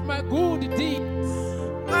navivango. of my good deeds.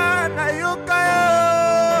 Nayokayo,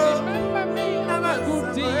 Remember me of my good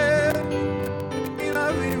nabasango, deeds.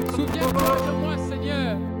 Souviens-toi de moi,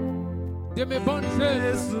 Seigneur, de mes bonnes œuvres.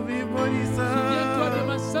 Yesu mimonisa, Souviens-toi de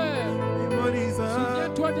ma soeur. mimonisa,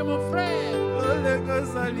 Souviens-toi de mon frère. lolenge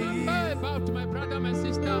ozali. Remember about my brother, my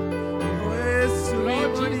sister. Yesu Lord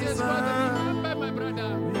Jesus mimonisa, Christ, remember my brother.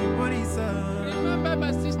 mimonisa, Remember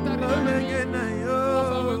my sister. Remember lolenge me na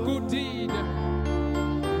of our yo. good deed.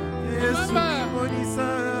 Yesu Remember, mimonisa,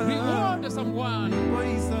 Reward someone.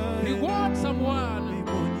 mimonisa, Reward someone.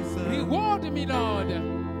 mimonisa. Reward me, Lord.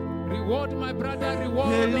 Reward my brother. Reward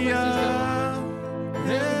my Elia, sister.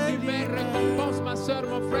 Elia, Récompense ma soeur,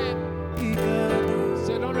 mon frère,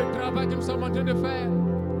 selon le travail que nous sommes en train de faire.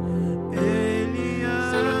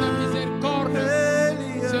 selon ta miséricorde,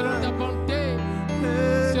 selon ta bonté,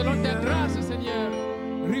 selon ta grâce, Seigneur.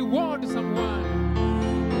 Reward someone.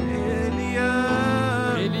 Elia.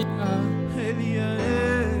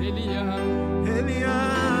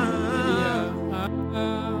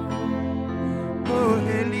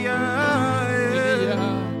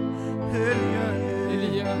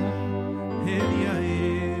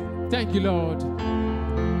 Thank you, Lord.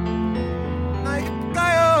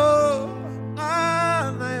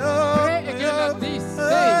 Pray again like this.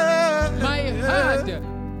 Say, my heart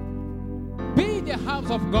be the house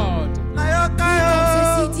of God.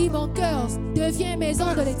 Comme ceci dit, mon cœur devient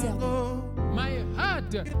maison de l'Éternel. My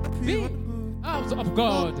heart be house of Mon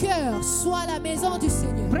God. cœur soit la maison du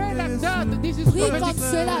Seigneur. Pray like that. This is Prie comme prophetic.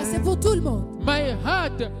 cela, c'est pour tout le monde. My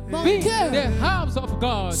heart Mon be cœur. the house of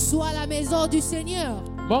God. Soit la maison du Seigneur.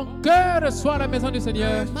 Mon cœur soit la maison du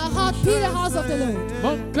Seigneur. My heart be the house of the Lord.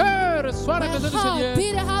 Mon cœur soit la My maison du heart Seigneur.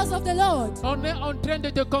 be the house of the Lord. On est en train de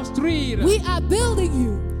te construire. We are building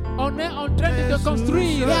you. On est en train de te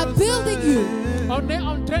construire. We are building you. On est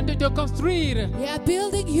en train de te construire. We are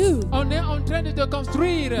building you. On est en train de te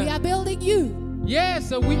construire. We are building you.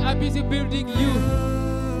 Yes, we are busy building you.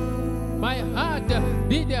 My heart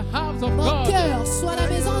be the house of Mon God. cœur soit la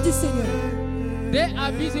maison du Seigneur. They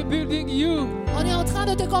are busy building you. On est en train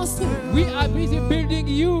de te construire. We are busy building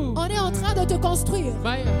you. On est en train de te construire.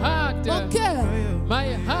 My heart. Mon cœur.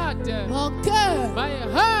 My heart. Mon cœur. My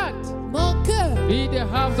heart Mon cœur be the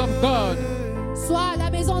house of God. soit la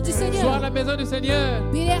maison du Sois Seigneur. la maison du Seigneur.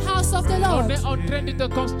 Be the house of the On Lord. est en train de te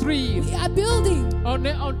construire. We are building. On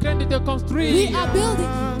est en train de te We construire. are building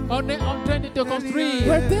you. On est en train de te construire.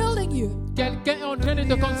 We're building you. Quelqu'un est en train de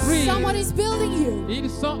te construire. Someone is building you. Ils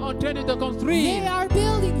sont en train de te They construire. are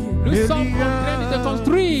building you. Nous sommes en train de te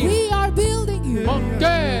construire. We are building you. Mon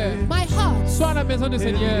cœur, My heart. sois la maison du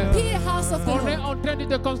Seigneur. Be the house of the On est Lord. en train de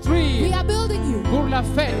te We construire are building you. pour la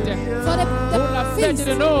fête. For Pour la fête feast.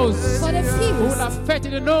 de noces. For the Pour la feast.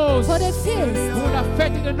 fête de noces. For the feast. Pour la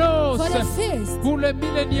fête de For the noces. feast. Pour le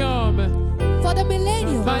millénium. For the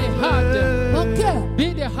millennium. My heart, Mon cœur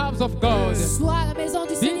be the house of God. soit la maison du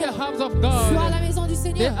Be the Seigneur. house of Soit la God. maison du They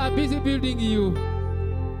Seigneur. are busy building you.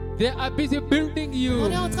 They are busy building you.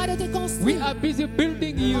 On est en train de te We construire. are busy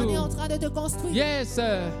building On est en you. train de te construire. Yes,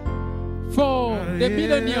 for the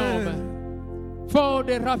millennium, for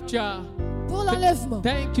the rapture. Pour l'enlèvement.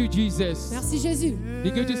 Thank you, Jesus. Merci Jésus.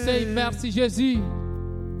 Begin to say, merci Jésus.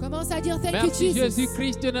 Commence à dire thank you Merci Jesus.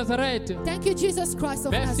 Jésus-Christ de Nazareth. Thank you Jesus Christ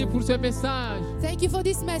of Merci Nazareth. pour ce message, Thank you for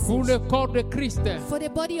this pour message. le corps de Christ. For the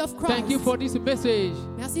body of Christ. Thank you for this message,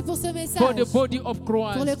 Merci pour ce for message. the body of Pour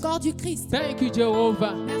le Christ. corps du Christ. Thank you,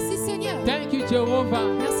 Jehovah. Merci Seigneur. Thank you, Jehovah.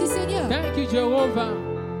 Merci Seigneur. Thank you, Jehovah.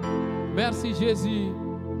 Merci, Jésus.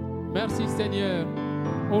 Merci, Seigneur.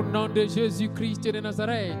 Au nom de Jésus-Christ de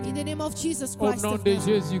Nazareth. In the name of Jesus Au Christ nom of de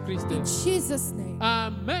Nazareth. Jésus-Christ. In Jesus' name.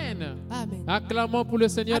 Amen. Amen. Acclamons pour le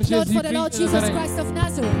Seigneur Applaud for the Lord Jésus-Christ de Jesus Nazareth. Christ of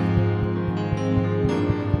Nazareth.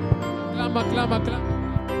 Acclame, acclame, acclame.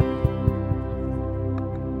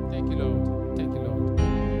 Thank you, Lord. Thank you, Lord.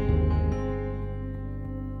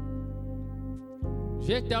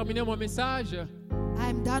 J'ai terminé mon message.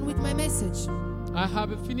 I'm done with my message. I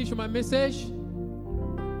have finished my message.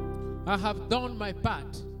 I have done my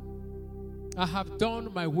part. I have done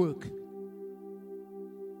my work.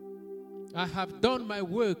 I have done my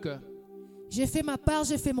work. J'ai fait ma part,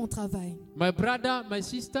 j'ai fait mon travail. My brother, my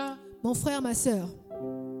sister, Mon frère, ma sœur,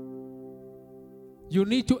 you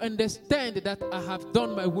need to understand that I have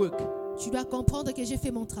done my work. tu dois comprendre que j'ai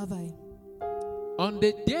fait mon travail. On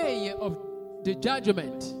the day of the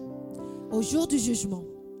judgment, Au jour du jugement,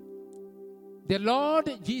 the Lord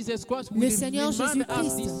Jesus Christ Le will Seigneur remind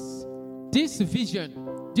us Jésus-Christ. this vision,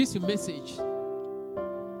 this message.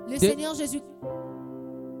 le Seigneur Jésus,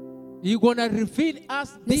 He's going to reveal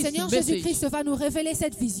us le this Seigneur message. Jésus-Christ va nous révéler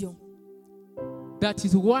cette vision. That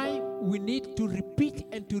is why we need to repeat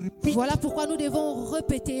and to repeat Voilà pourquoi nous devons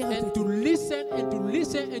répéter et and répéter. to listen and to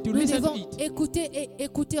listen and to Nous listen devons to it. écouter et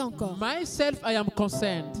écouter encore. Myself, I am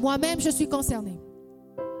concerned. Moi-même, je suis concerné.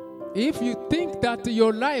 If you think that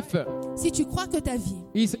your life Si tu crois que ta vie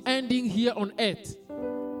is ending here on earth,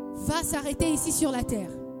 va s'arrêter ici sur la terre,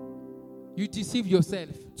 you deceive yourself.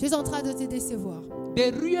 tu es en train de te décevoir.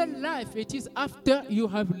 The real life, it is after you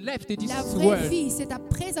have left this La vraie world. vie, c'est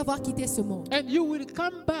après avoir quitté ce monde. And you will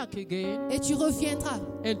come back again Et tu reviendras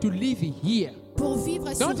and to live here. pour vivre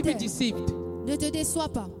sur Don't be terre. deceived. Ne te déçois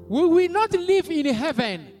pas. We will not live in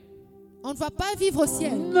heaven. On ne va pas vivre au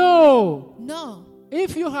ciel. No. Non.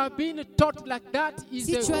 If you have been taught like that, Si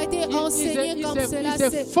tu as été enseigné comme cela, it's a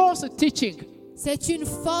c'est- false teaching. C'est une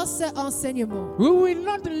fausse enseignement. We will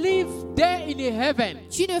not live there in heaven.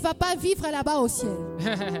 Tu ne vas pas vivre là-bas au ciel.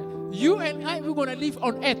 You and I, we're going to live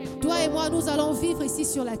on earth. Toi et moi, nous allons vivre ici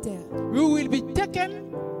sur la terre. We will be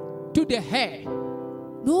taken to the air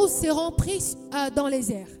Nous serons pris dans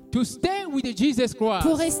les airs to stay with Jesus Christ.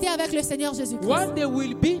 pour rester avec le Seigneur Jésus-Christ. When there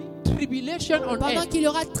will be tribulation on Pendant earth. qu'il y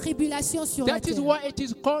aura tribulation sur la That is terre. why it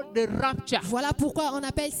is called the rapture. Voilà pourquoi on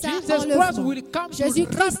appelle ça Jesus Christ enlèvement. will come to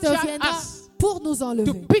Jésus-Christ rapture viendra us, pour nous to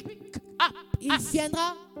enlever. pick up Il us.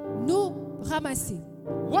 viendra nous ramasser.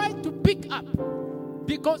 Why to pick up?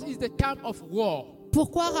 Because it's the time of war.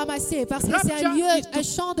 Pourquoi ramasser? Parce que c'est un Rapture lieu, is to- un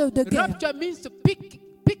champ de guerre. Rapture means to pick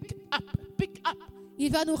up, pick up.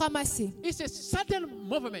 Il va nous ramasser. It's a sudden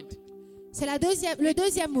movement. C'est le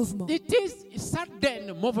deuxième mouvement. It is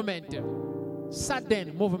sudden movement.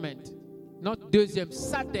 Sudden movement. Not deuxième,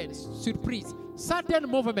 sudden, surprise. Sudden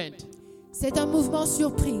movement. C'est un mouvement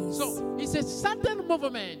surprise. So it's a sudden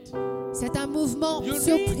movement. C'est un mouvement You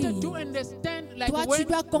surprise. need to understand like Toi, tu when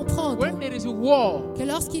dois comprendre there is a war que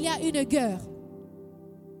lorsqu'il y a une guerre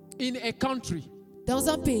in a country, dans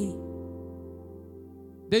un pays,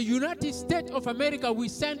 the United States of America will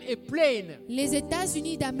send a plane les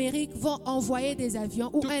États-Unis d'Amérique vont envoyer des avions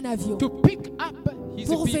ou un avion to pick up his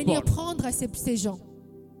pour venir people. prendre ces gens.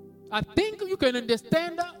 I think you can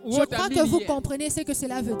understand Je what crois I que mean vous here. comprenez ce que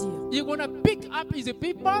cela veut dire. You're going to pick up his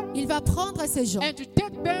people Il va prendre ces gens and to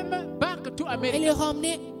take them back to et les America.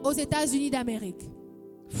 ramener aux États-Unis d'Amérique.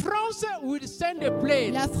 France will send a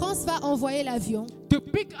plane La France va envoyer l'avion to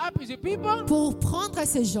pick up his people pour prendre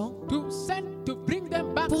ces gens to bring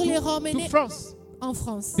them back Pour les to ramener France en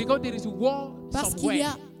France. because there is war Parce qu'il y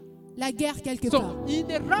somewhere. a la guerre quelque So part. in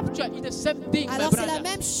the rapture, it's the same thing, my Alors c'est la brother.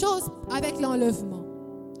 même chose avec l'enlèvement.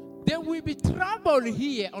 There will be trouble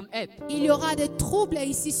here on earth. Il y aura des troubles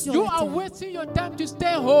ici sur You la are terre. wasting your time to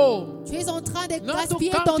stay home, Tu es en train de Not to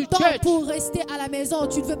gaspiller come ton to temps church. pour rester à la maison.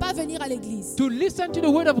 Tu ne veux pas venir à l'église. to listen to the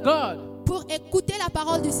word of God. Pour écouter la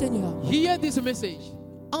parole du Seigneur. Hear this message.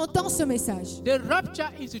 Entends ce message. The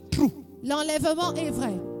rapture is true. L'enlèvement est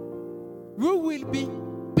vrai. We will be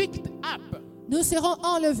picked up, Nous serons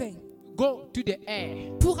enlevés go to the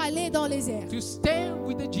air, pour aller dans les airs. to stay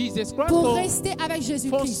with Jesus Christ Pour for rester avec for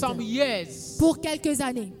Jésus-Christ. some years. Pour quelques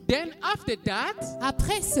années. Then after that,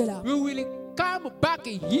 Après cela, we will come back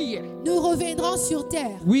here nous reviendrons sur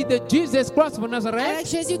terre with the Jesus Christ of avec Nazareth.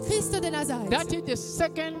 Jésus-Christ de Nazareth. That is the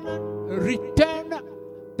second return,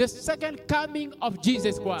 the second coming of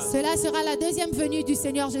Jesus Christ. Cela sera la deuxième venue du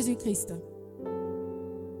Seigneur Jésus-Christ.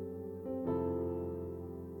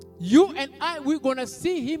 You and I, we're going to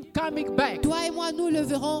see him coming back Toi et moi, nous le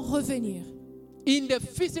verrons revenir in the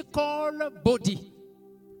physical body.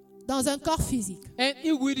 dans un corps physique. And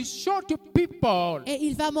he will show to people Et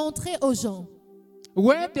il va montrer aux gens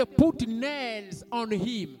where they put nails on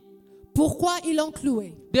him. pourquoi ils l'ont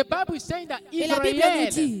cloué. The Bible is saying that Et la Bible nous Israel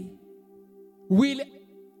dit, will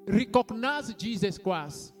recognize Jesus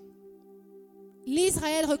Christ.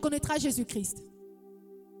 l'Israël reconnaîtra Jésus-Christ.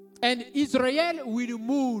 And Israel will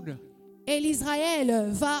mourn. Et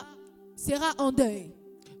l'Israël sera en deuil.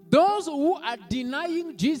 Those who are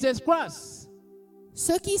denying Jesus Christ,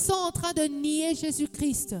 Ceux qui sont en train de nier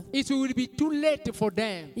Jésus-Christ, it will be too late for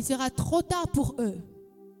them. il sera trop tard pour eux.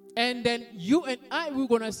 And then you and I, we're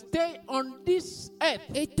going to stay on this earth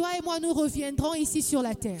Et toi et moi, nous reviendrons ici sur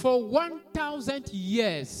la terre for 1,000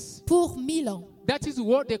 years. pour 1000 ans. That is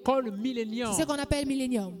what they call millennium. C'est ce qu'on appelle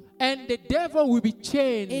millénium. And the devil will be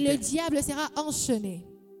Et le chained. diable sera enchaîné.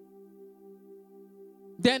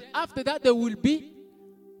 Then after that, there will be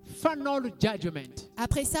final judgment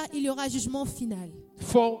Après ça, il y aura jugement final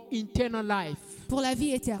for eternal life. pour la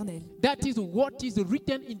vie éternelle. That is what is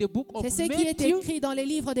written in the book of C'est ce qui est Matthew, écrit dans les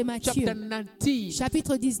livres de Matthieu, chapter 19,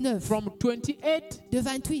 chapitre 19, from 28 de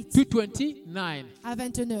 28 to 29. à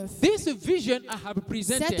 29. This vision I have Cette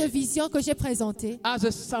presented vision que j'ai présentée as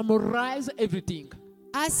a summarize everything.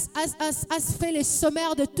 a fait le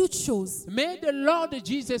sommaire de toutes choses. May the Lord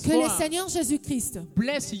Jesus Que le Christ Seigneur Jésus-Christ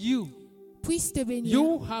bless you. puisse te bénir.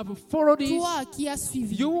 You have followed this. Toi qui as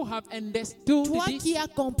suivi, You have understood toi this. qui as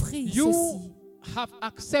compris You ceci, have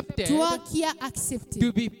accepted toi qui as accepté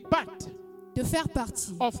to be part de faire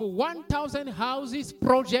partie of 1,000 houses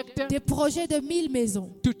project des projets de 1000 maisons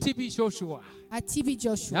to TB Joshua. à TB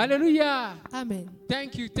Joshua. Hallelujah. Amen.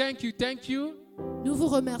 Thank you, thank you, thank you. Nous vous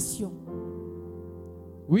remercions.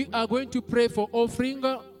 We are going to pray for offering.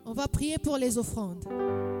 On va prier pour les offrandes.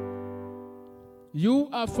 You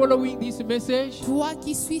are following this message. Toi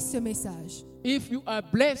qui suis ce message, If you are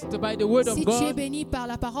blessed by the word si of tu es God, béni par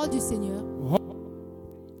la parole du Seigneur,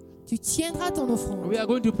 tu tiendras ton offrande. we are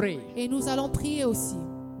going to pray. Et nous allons prier aussi.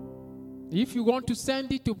 If you want to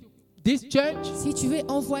send it to this church, Si tu veux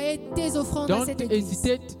envoyer tes offrandes à don't cette église,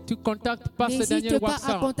 hesitate to contact Pastor n'hésite Daniel pas à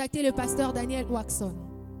Waxon. contacter le pasteur Daniel Waxon.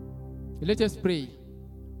 Let us pray.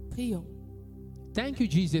 Prions. Thank you,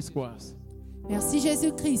 Jesus Christ, Merci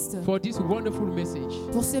Jésus-Christ for this wonderful message.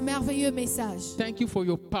 pour ce merveilleux message. Thank you for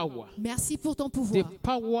your power, Merci pour ton the pouvoir,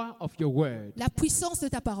 power of your word, la puissance de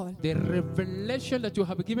ta parole, the revelation that you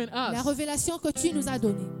have given la us révélation que tu nous as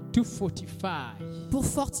donnée to fortify pour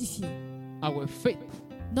fortifier our faith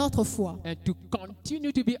notre foi and to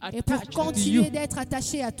continue to be et pour attached to you. continuer d'être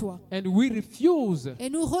attaché à toi. And we refuse Et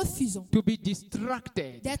nous refusons to be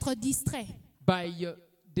distracted d'être distraits by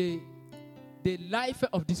the life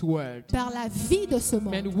of this world. par la vie de ce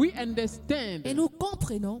monde. And we understand Et nous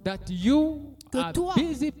comprenons that you que are toi,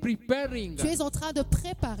 busy preparing tu es en train de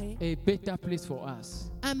préparer a better place for us.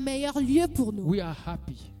 un meilleur lieu pour nous. We are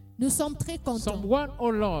happy. Nous sommes très contents. Someone, oh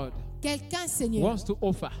Lord, Quelqu'un, Seigneur, wants to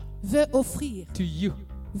offer veut offrir, to you.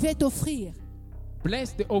 veut t'offrir.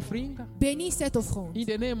 Bless the offering Bénis cette offrande in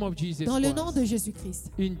the name of Jesus dans le Christ. nom de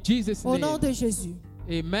Jésus-Christ. In Jesus' Au name. nom de Jésus.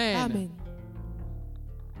 Amen. Amen.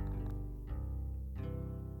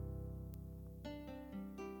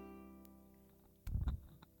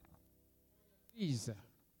 Please.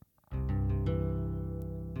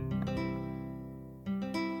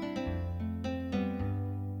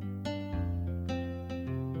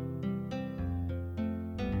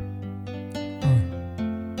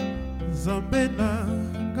 Nzambe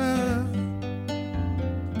nanga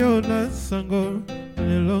yo na sango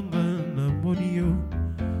lelo nga namoni yo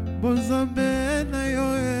bonzambe na yo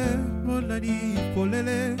monani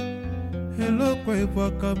polele eloko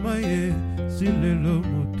ebwaka maye si lelo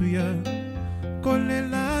motuya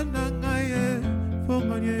kolela na ngai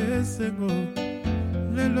fongani esengo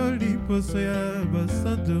lelo liposo ya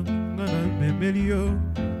basanto nga na memeli yo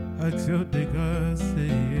action de grâce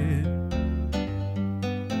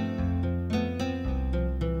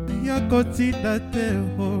yakotinda te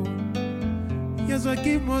o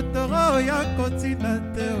yazwaki motoro yakotinda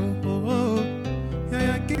te o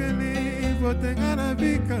yayakeli botenga na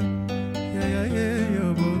bika yaya ye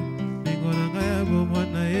yobo lingo na ngai ya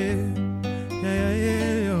bomwana ye yaya ye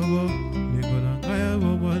yobo lingo na ngai ya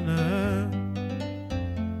bomwana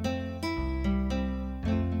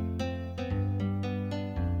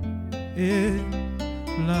et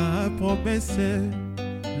la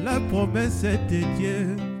promesse de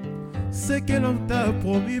Dieu. Ce que l'homme t'a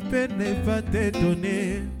promis peut ne pas te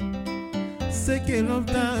donner. Ce que l'homme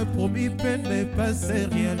t'a promis peut ne pas se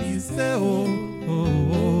réaliser. Oh, oh,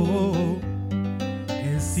 oh, oh.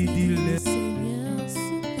 Ainsi dit le Seigneur,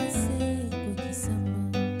 sukase kokisama.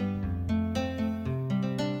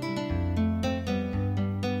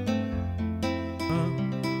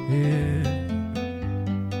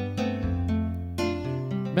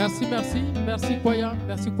 Merci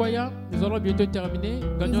Kwaya. Nous allons bientôt terminer.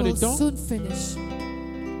 We Gagnons le will temps. soon finish.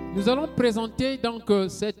 Nous allons présenter donc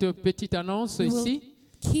cette petite annonce We will ici.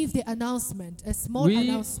 give the announcement, a small Oui,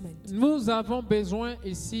 announcement. nous avons besoin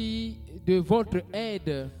ici de votre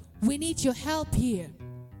aide. We need your help here.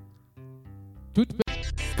 Toute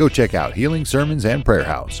Go check out Healing Sermons and Prayer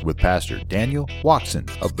House with Pastor Daniel Watson,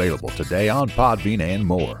 available today on Podbean and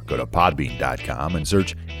more. Go to podbean.com and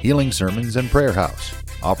search Healing Sermons and Prayer House,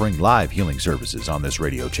 offering live healing services on this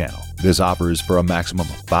radio channel. This offer is for a maximum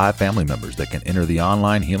of 5 family members that can enter the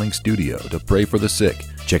online healing studio to pray for the sick.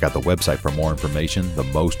 Check out the website for more information,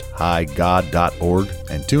 themosthighgod.org,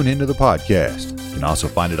 and tune into the podcast. You can also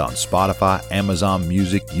find it on Spotify, Amazon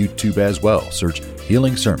Music, YouTube as well. Search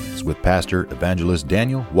Healing Sermons with Pastor Evangelist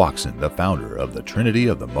Daniel Watson, the founder of the Trinity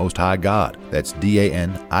of the Most High God. That's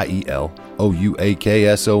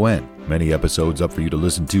DANIELOUAKSON. Many episodes up for you to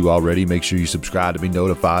listen to already. Make sure you subscribe to be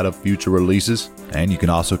notified of future releases. And you can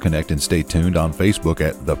also connect and stay tuned on Facebook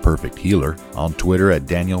at The Perfect Healer, on Twitter at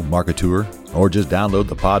Daniel Marketeur, or just download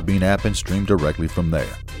the Podbean app and stream directly from there.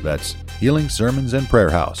 That's Healing Sermons and Prayer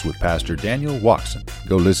House with Pastor Daniel Watson.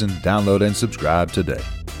 Go listen, download, and subscribe today.